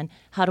more on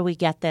how do we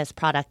get this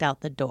product out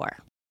the door.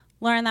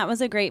 Lauren, that was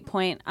a great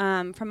point.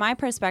 From my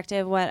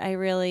perspective, what I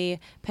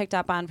really picked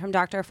up on from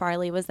Dr.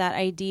 Farley was that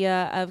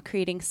idea of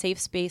creating safe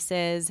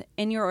spaces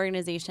in your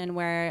organization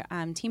where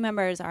team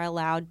members are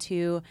allowed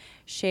to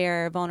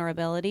share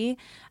vulnerability.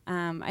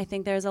 I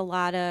think there's a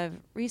lot of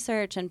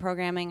research and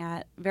programming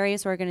at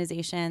various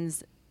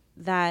organizations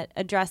that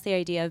address the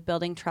idea of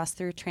building trust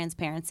through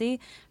transparency.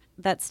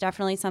 That's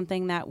definitely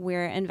something that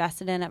we're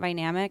invested in at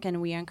Vynamic, and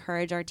we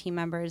encourage our team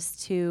members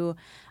to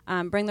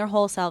bring their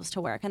whole selves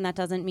to work. And that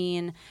doesn't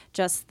mean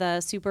just the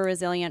super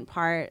resilient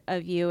part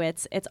of you.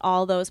 It's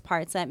all those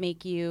parts that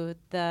make you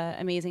the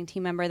amazing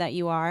team member that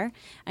you are.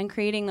 And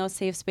creating those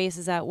safe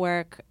spaces at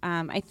work,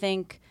 I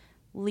think,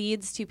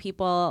 leads to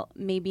people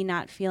maybe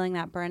not feeling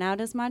that burnout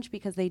as much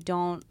because they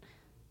don't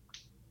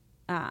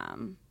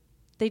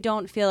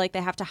feel like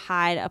they have to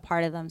hide a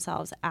part of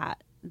themselves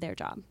at their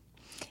job.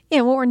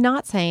 Yeah, what we're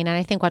not saying, and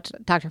I think what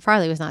Dr.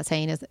 Farley was not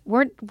saying, is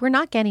we're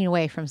not getting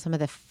away from some of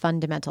the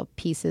fundamental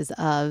pieces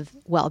of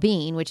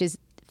well-being, which is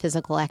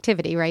physical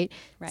activity, right?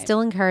 Still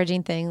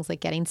encouraging things like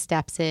getting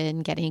steps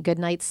in, getting a good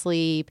night's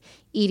sleep,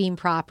 eating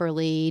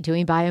properly,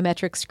 doing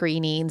biometric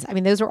screenings. I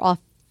mean, those are all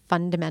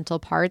fundamental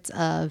parts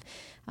of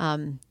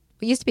what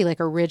used to be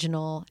like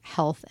original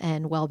health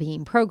and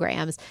well-being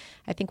programs.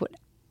 I think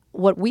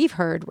what we've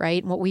heard,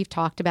 right, and what we've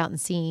talked about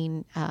and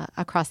seen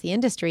across the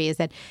industry is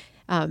that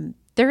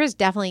there is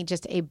definitely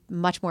just a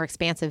much more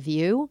expansive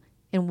view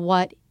in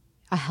what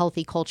a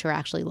healthy culture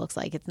actually looks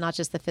like. It's not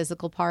just the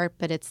physical part,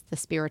 but it's the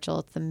spiritual,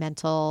 it's the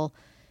mental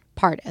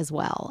part as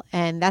well.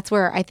 And that's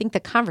where I think the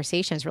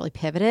conversation has really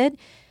pivoted,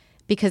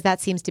 because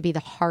that seems to be the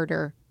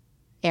harder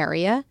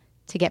area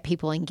to get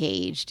people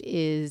engaged,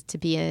 is to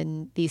be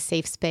in these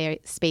safe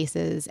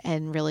spaces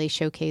and really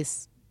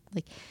showcase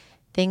like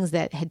things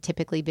that had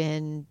typically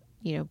been,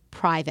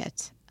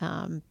 private,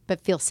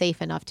 but feel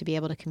safe enough to be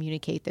able to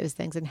communicate those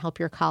things and help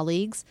your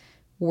colleagues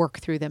work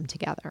through them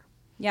together.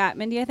 Yeah,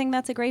 Mindy, I think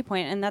that's a great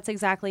point, and that's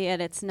exactly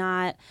it. It's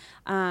not,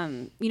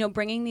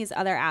 bringing these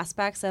other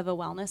aspects of a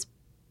wellness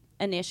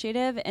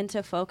initiative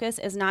into focus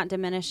is not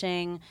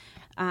diminishing,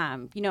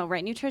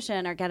 right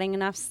nutrition or getting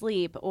enough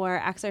sleep or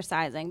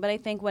exercising. But I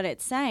think what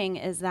it's saying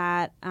is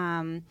that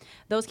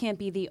those can't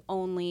be the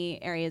only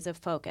areas of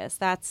focus.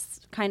 That's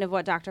kind of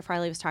what Dr.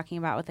 Farley was talking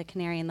about with the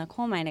canary in the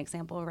coal mine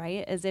example,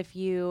 right? Is if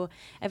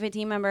a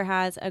team member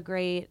has a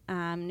great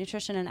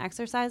nutrition and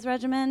exercise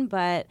regimen,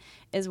 but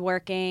is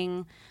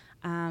working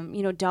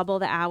double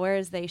the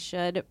hours they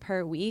should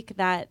per week,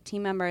 that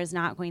team member is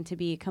not going to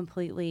be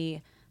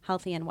completely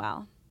healthy and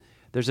well.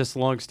 There's this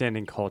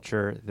long-standing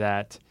culture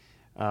that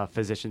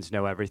physicians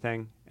know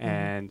everything,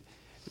 and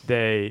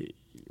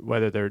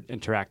whether they're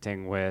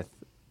interacting with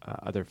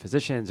other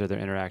physicians or they're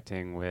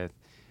interacting with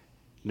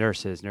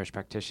nurses, nurse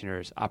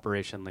practitioners,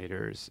 operation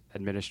leaders,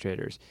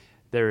 administrators,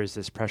 there is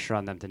this pressure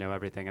on them to know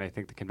everything. And I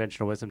think the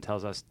conventional wisdom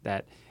tells us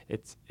that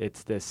it's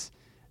this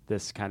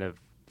kind of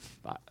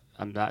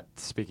I'm not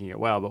speaking it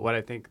well, but what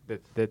I think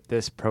that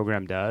this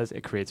program does,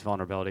 it creates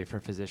vulnerability for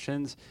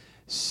physicians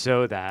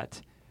so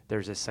that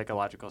there's a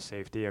psychological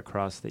safety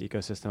across the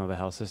ecosystem of a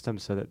health system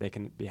so that they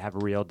can have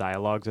real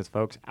dialogues with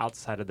folks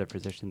outside of the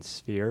physician's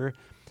sphere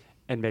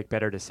and make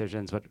better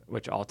decisions,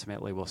 which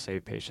ultimately will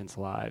save patients'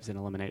 lives and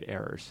eliminate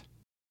errors.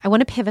 I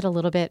want to pivot a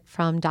little bit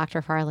from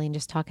Dr. Farley and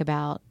just talk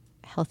about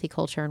healthy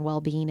culture and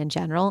well-being in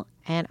general,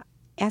 and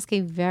ask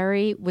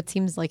what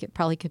seems like it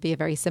probably could be a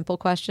very simple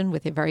question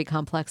with a very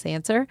complex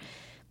answer.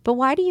 But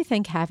why do you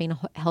think having a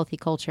healthy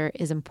culture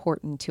is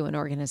important to an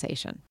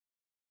organization?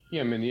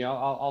 Yeah, Mindy,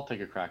 I'll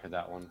take a crack at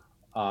that one.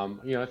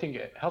 I think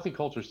healthy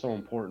culture is so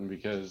important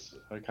because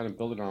I kind of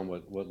build it on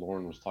what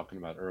Lauren was talking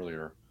about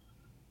earlier.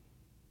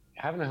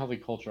 Having a healthy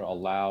culture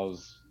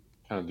allows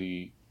kind of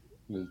the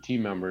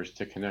team members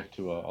to connect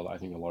to I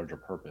think a larger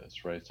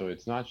purpose, right? So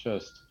it's not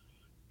just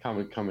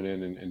coming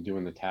in and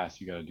doing the tasks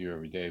you got to do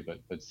every day,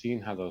 but seeing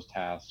how those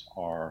tasks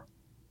are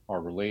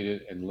are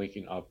related and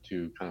linking up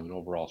to kind of an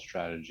overall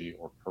strategy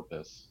or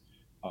purpose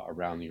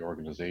around the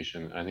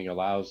organization. I think it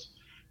allows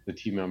the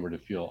team member to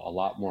feel a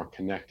lot more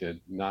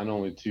connected, not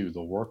only to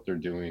the work they're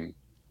doing,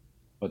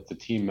 but the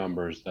team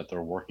members that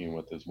they're working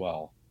with as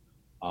well.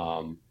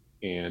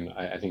 And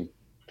I think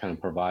kind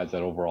of provides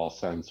that overall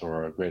sense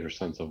or a greater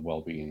sense of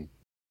well-being.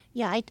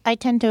 Yeah, I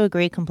tend to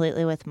agree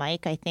completely with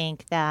Mike. I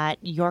think that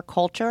your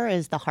culture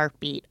is the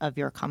heartbeat of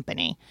your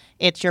company.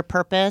 It's your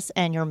purpose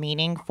and your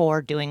meaning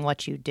for doing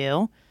what you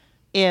do.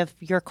 If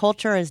your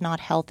culture is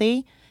not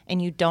healthy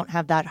and you don't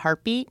have that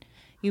heartbeat,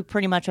 you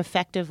pretty much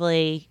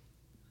effectively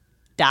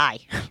die,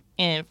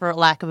 for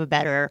lack of a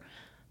better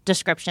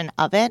description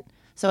of it.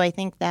 So I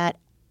think that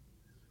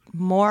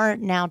more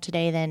now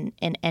today than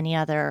in any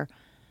other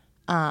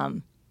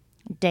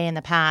day in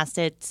the past,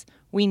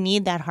 we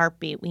need that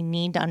heartbeat. We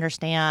need to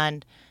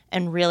understand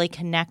and really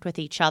connect with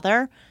each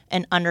other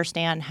and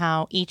understand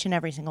how each and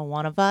every single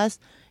one of us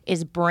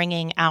is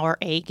bringing our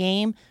A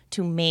game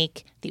to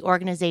make the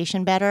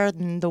organization better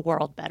and the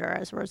world better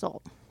as a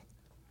result.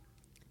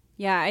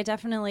 Yeah, I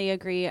definitely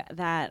agree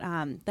that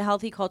the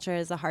healthy culture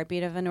is the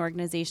heartbeat of an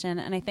organization.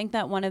 And I think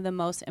that one of the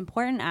most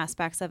important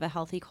aspects of a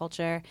healthy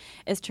culture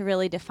is to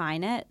really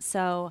define it.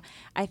 So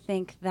I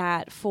think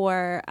that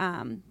for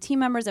team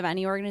members of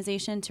any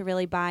organization to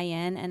really buy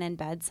in and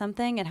embed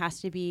something, it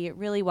has to be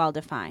really well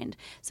defined.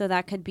 So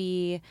that could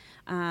be,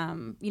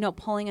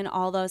 pulling in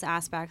all those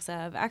aspects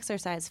of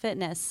exercise,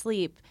 fitness,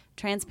 sleep,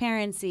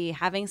 transparency,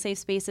 having safe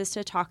spaces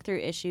to talk through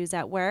issues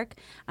at work,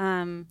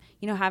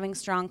 having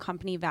strong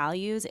company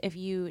values. If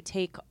you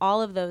take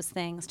all of those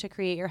things to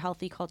create your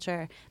healthy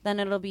culture, then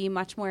it'll be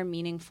much more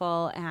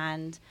meaningful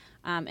and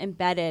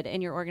embedded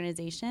in your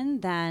organization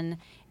than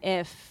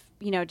if,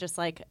 just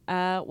like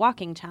a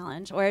walking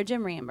challenge or a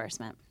gym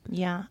reimbursement.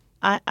 Yeah.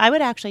 I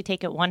would actually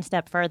take it one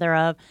step further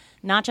of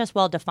not just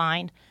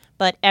well-defined,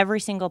 but every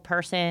single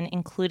person,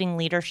 including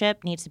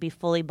leadership, needs to be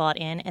fully bought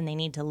in, and they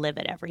need to live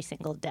it every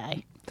single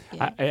day.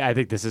 Yeah. I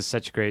think this is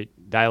such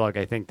great dialogue.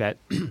 I think that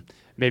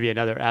maybe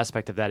another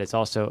aspect of that is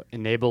also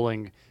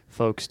enabling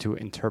folks to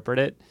interpret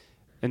it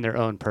in their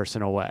own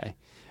personal way.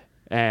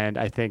 And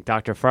I think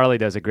Dr. Farley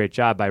does a great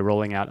job by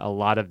rolling out a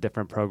lot of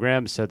different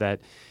programs so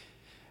that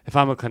if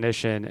I'm a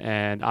clinician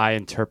and I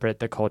interpret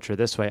the culture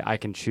this way, I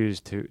can choose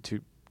to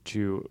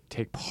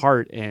take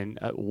part in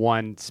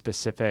one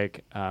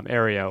specific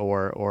area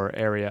or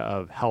area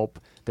of help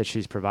that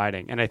she's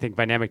providing. And I think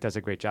Vynamic does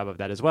a great job of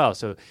that as well.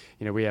 So,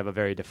 we have a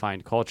very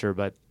defined culture,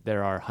 but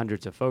there are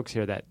hundreds of folks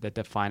here that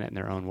define it in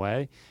their own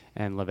way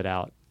and live it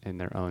out in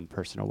their own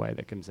personal way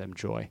that gives them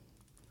joy.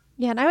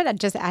 Yeah, and I would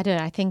just add to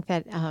it, I think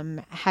that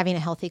having a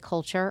healthy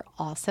culture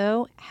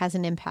also has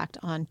an impact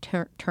on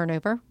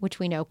turnover, which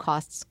we know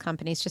costs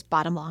companies, just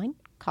bottom line,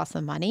 costs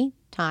them money,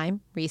 time,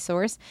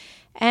 resource,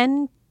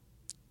 and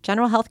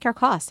general healthcare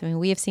costs. I mean,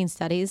 we have seen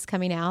studies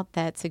coming out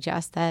that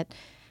suggest that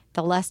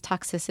the less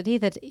toxicity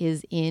that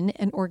is in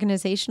an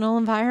organizational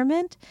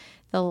environment,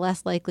 the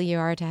less likely you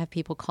are to have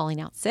people calling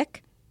out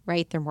sick,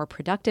 right? They're more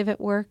productive at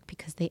work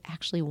because they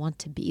actually want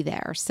to be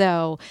there.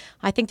 So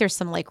I think there's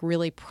some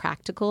really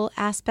practical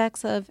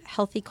aspects of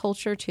healthy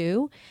culture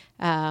too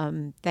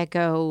that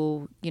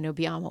go,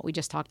 beyond what we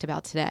just talked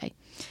about today.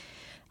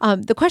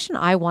 The question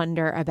I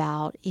wonder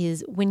about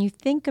is when you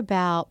think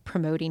about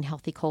promoting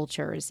healthy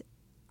cultures,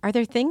 are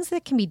there things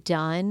that can be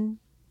done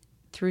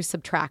through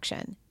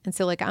subtraction? And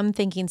so I'm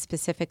thinking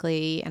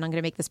specifically, and I'm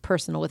going to make this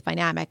personal with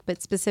Vynamic,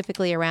 but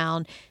specifically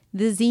around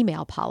the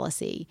Zmail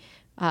policy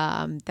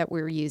that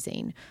we're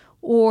using.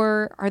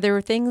 Or are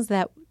there things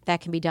that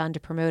can be done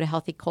to promote a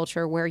healthy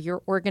culture where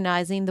you're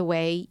organizing the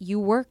way you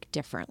work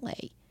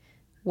differently?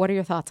 What are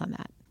your thoughts on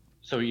that?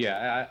 So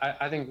yeah,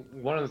 I think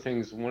one of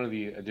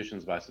the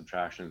additions by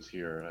subtractions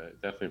here,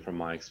 definitely from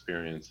my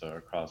experience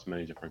across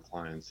many different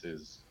clients,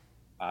 is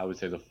I would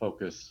say the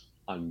focus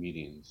on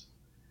meetings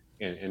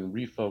and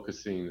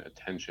refocusing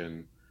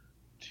attention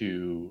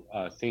to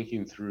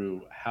thinking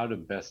through how to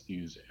best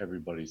use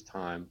everybody's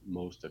time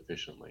most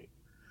efficiently.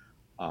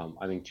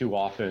 I think too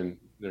often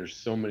there's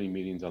so many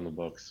meetings on the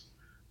books.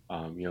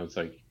 It's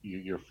like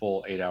your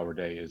full 8-hour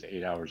day is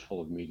 8 hours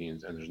full of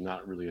meetings, and there's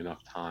not really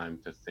enough time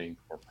to think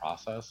or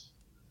process.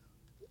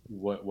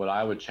 What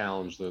I would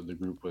challenge the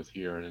group with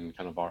here and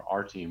kind of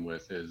our team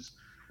with is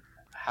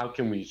how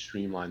can we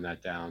streamline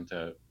that down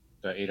to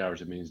the 8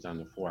 hours of meetings down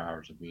to 4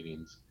 hours of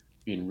meetings,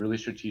 being really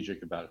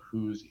strategic about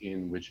who's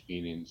in which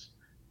meetings,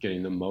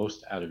 getting the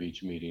most out of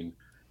each meeting,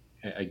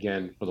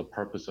 again, for the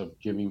purpose of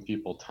giving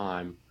people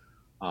time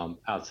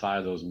outside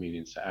of those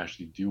meetings to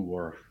actually do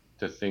work,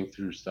 to think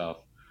through stuff,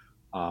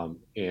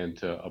 and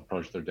to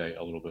approach their day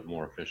a little bit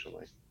more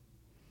efficiently.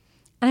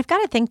 And I've got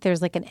to think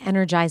there's an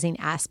energizing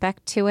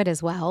aspect to it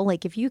as well.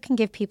 If you can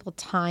give people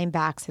time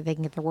back so they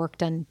can get their work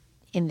done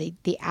in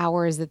the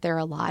hours that they're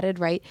allotted,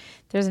 right?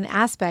 There's an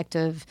aspect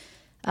of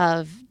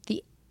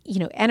the,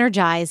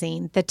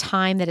 energizing the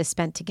time that is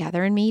spent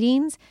together in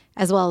meetings,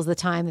 as well as the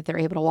time that they're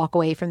able to walk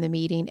away from the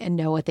meeting and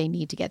know what they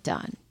need to get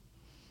done.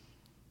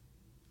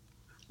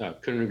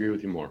 Couldn't agree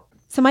with you more.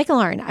 So Mike and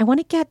Lauren, I want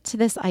to get to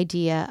this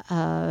idea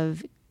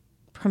of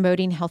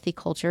promoting healthy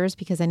cultures?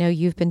 Because I know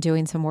you've been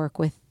doing some work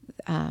with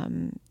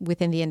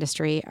within the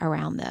industry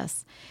around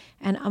this.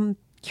 And I'm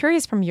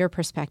curious from your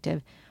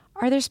perspective,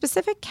 are there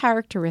specific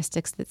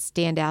characteristics that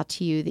stand out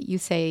to you that you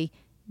say,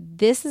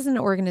 this is an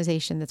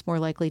organization that's more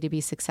likely to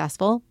be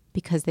successful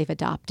because they've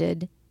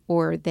adopted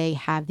or they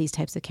have these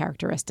types of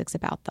characteristics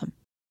about them?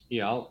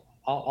 Yeah,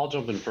 I'll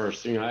jump in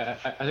first. I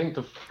think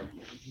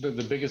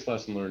the biggest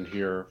lesson learned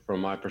here from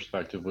my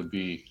perspective would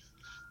be,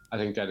 I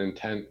think that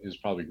intent is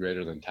probably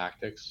greater than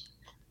tactics,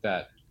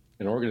 that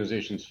an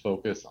organization's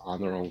focus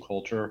on their own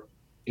culture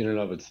in and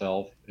of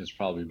itself is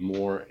probably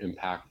more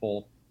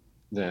impactful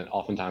than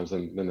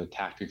the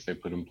tactics they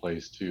put in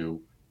place to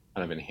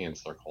kind of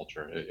enhance their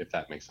culture, if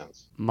that makes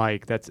sense.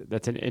 Mike, that's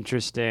an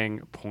interesting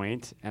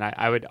point. And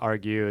I would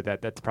argue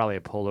that that's probably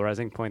a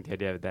polarizing point, the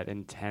idea that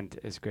intent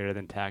is greater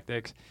than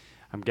tactics.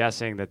 I'm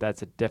guessing that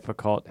that's a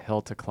difficult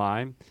hill to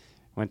climb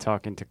when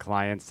talking to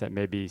clients that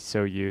may be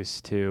so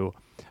used to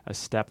a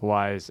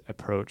stepwise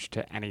approach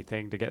to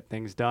anything to get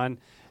things done.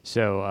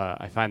 So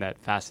I find that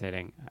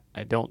fascinating.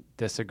 I don't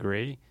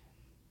disagree.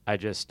 I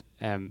just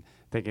am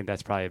thinking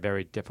that's probably a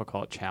very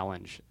difficult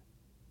challenge.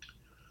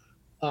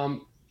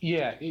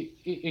 Yeah,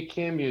 it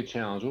can be a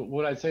challenge.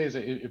 What I'd say is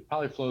that it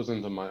probably flows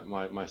into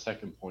my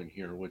second point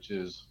here, which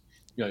is,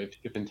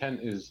 if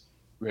intent is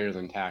greater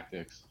than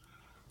tactics,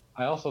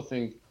 I also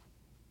think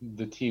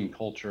the team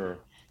culture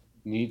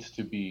needs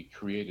to be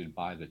created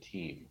by the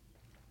team.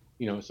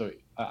 So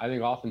I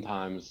think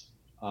oftentimes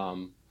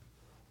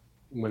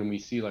when we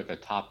see like a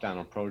top-down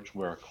approach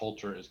where a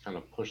culture is kind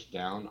of pushed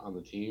down on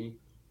the team,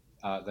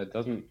 that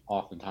doesn't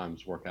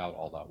oftentimes work out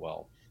all that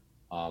well.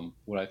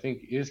 What I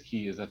think is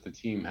key is that the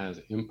team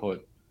has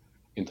input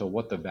into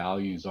what the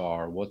values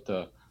are, what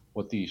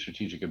the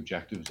strategic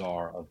objectives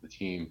are of the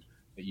team,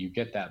 that you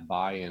get that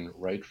buy-in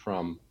right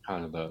from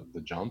kind of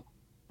the jump.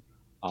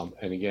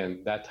 And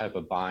again, that type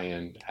of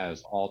buy-in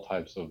has all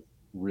types of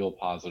real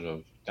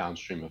positive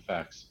downstream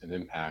effects and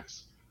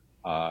impacts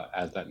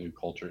as that new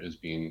culture is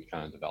being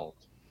kind of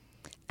developed.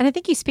 And I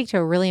think you speak to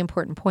a really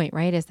important point,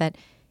 right? Is that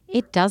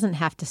it doesn't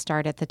have to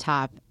start at the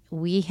top.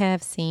 We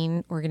have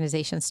seen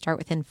organizations start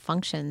within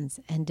functions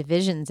and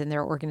divisions in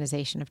their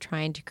organization of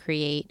trying to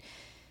create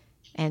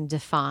and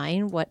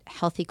define what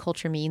healthy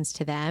culture means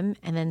to them,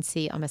 and then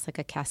see almost like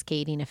a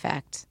cascading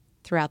effect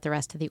throughout the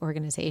rest of the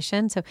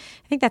organization. So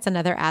I think that's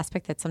another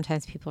aspect that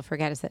sometimes people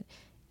forget, is that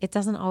it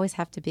doesn't always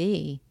have to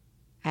be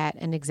at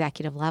an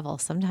executive level.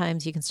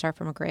 Sometimes you can start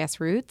from a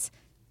grassroots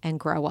and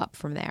grow up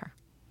from there.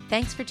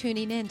 Thanks for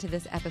tuning in to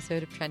this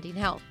episode of Trending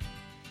Health.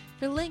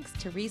 For links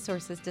to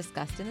resources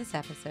discussed in this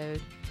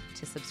episode,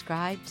 to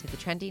subscribe to the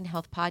Trending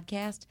Health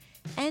podcast,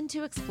 and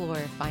to explore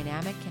if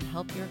Vynamic can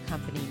help your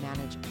company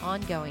manage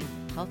ongoing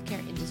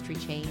healthcare industry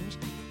change,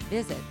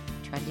 visit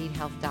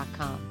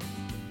trendinghealth.com.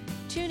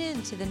 Tune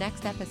in to the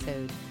next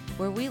episode,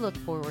 where we look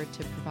forward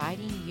to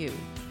providing you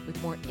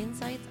with more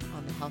insights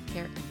on the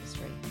healthcare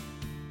industry.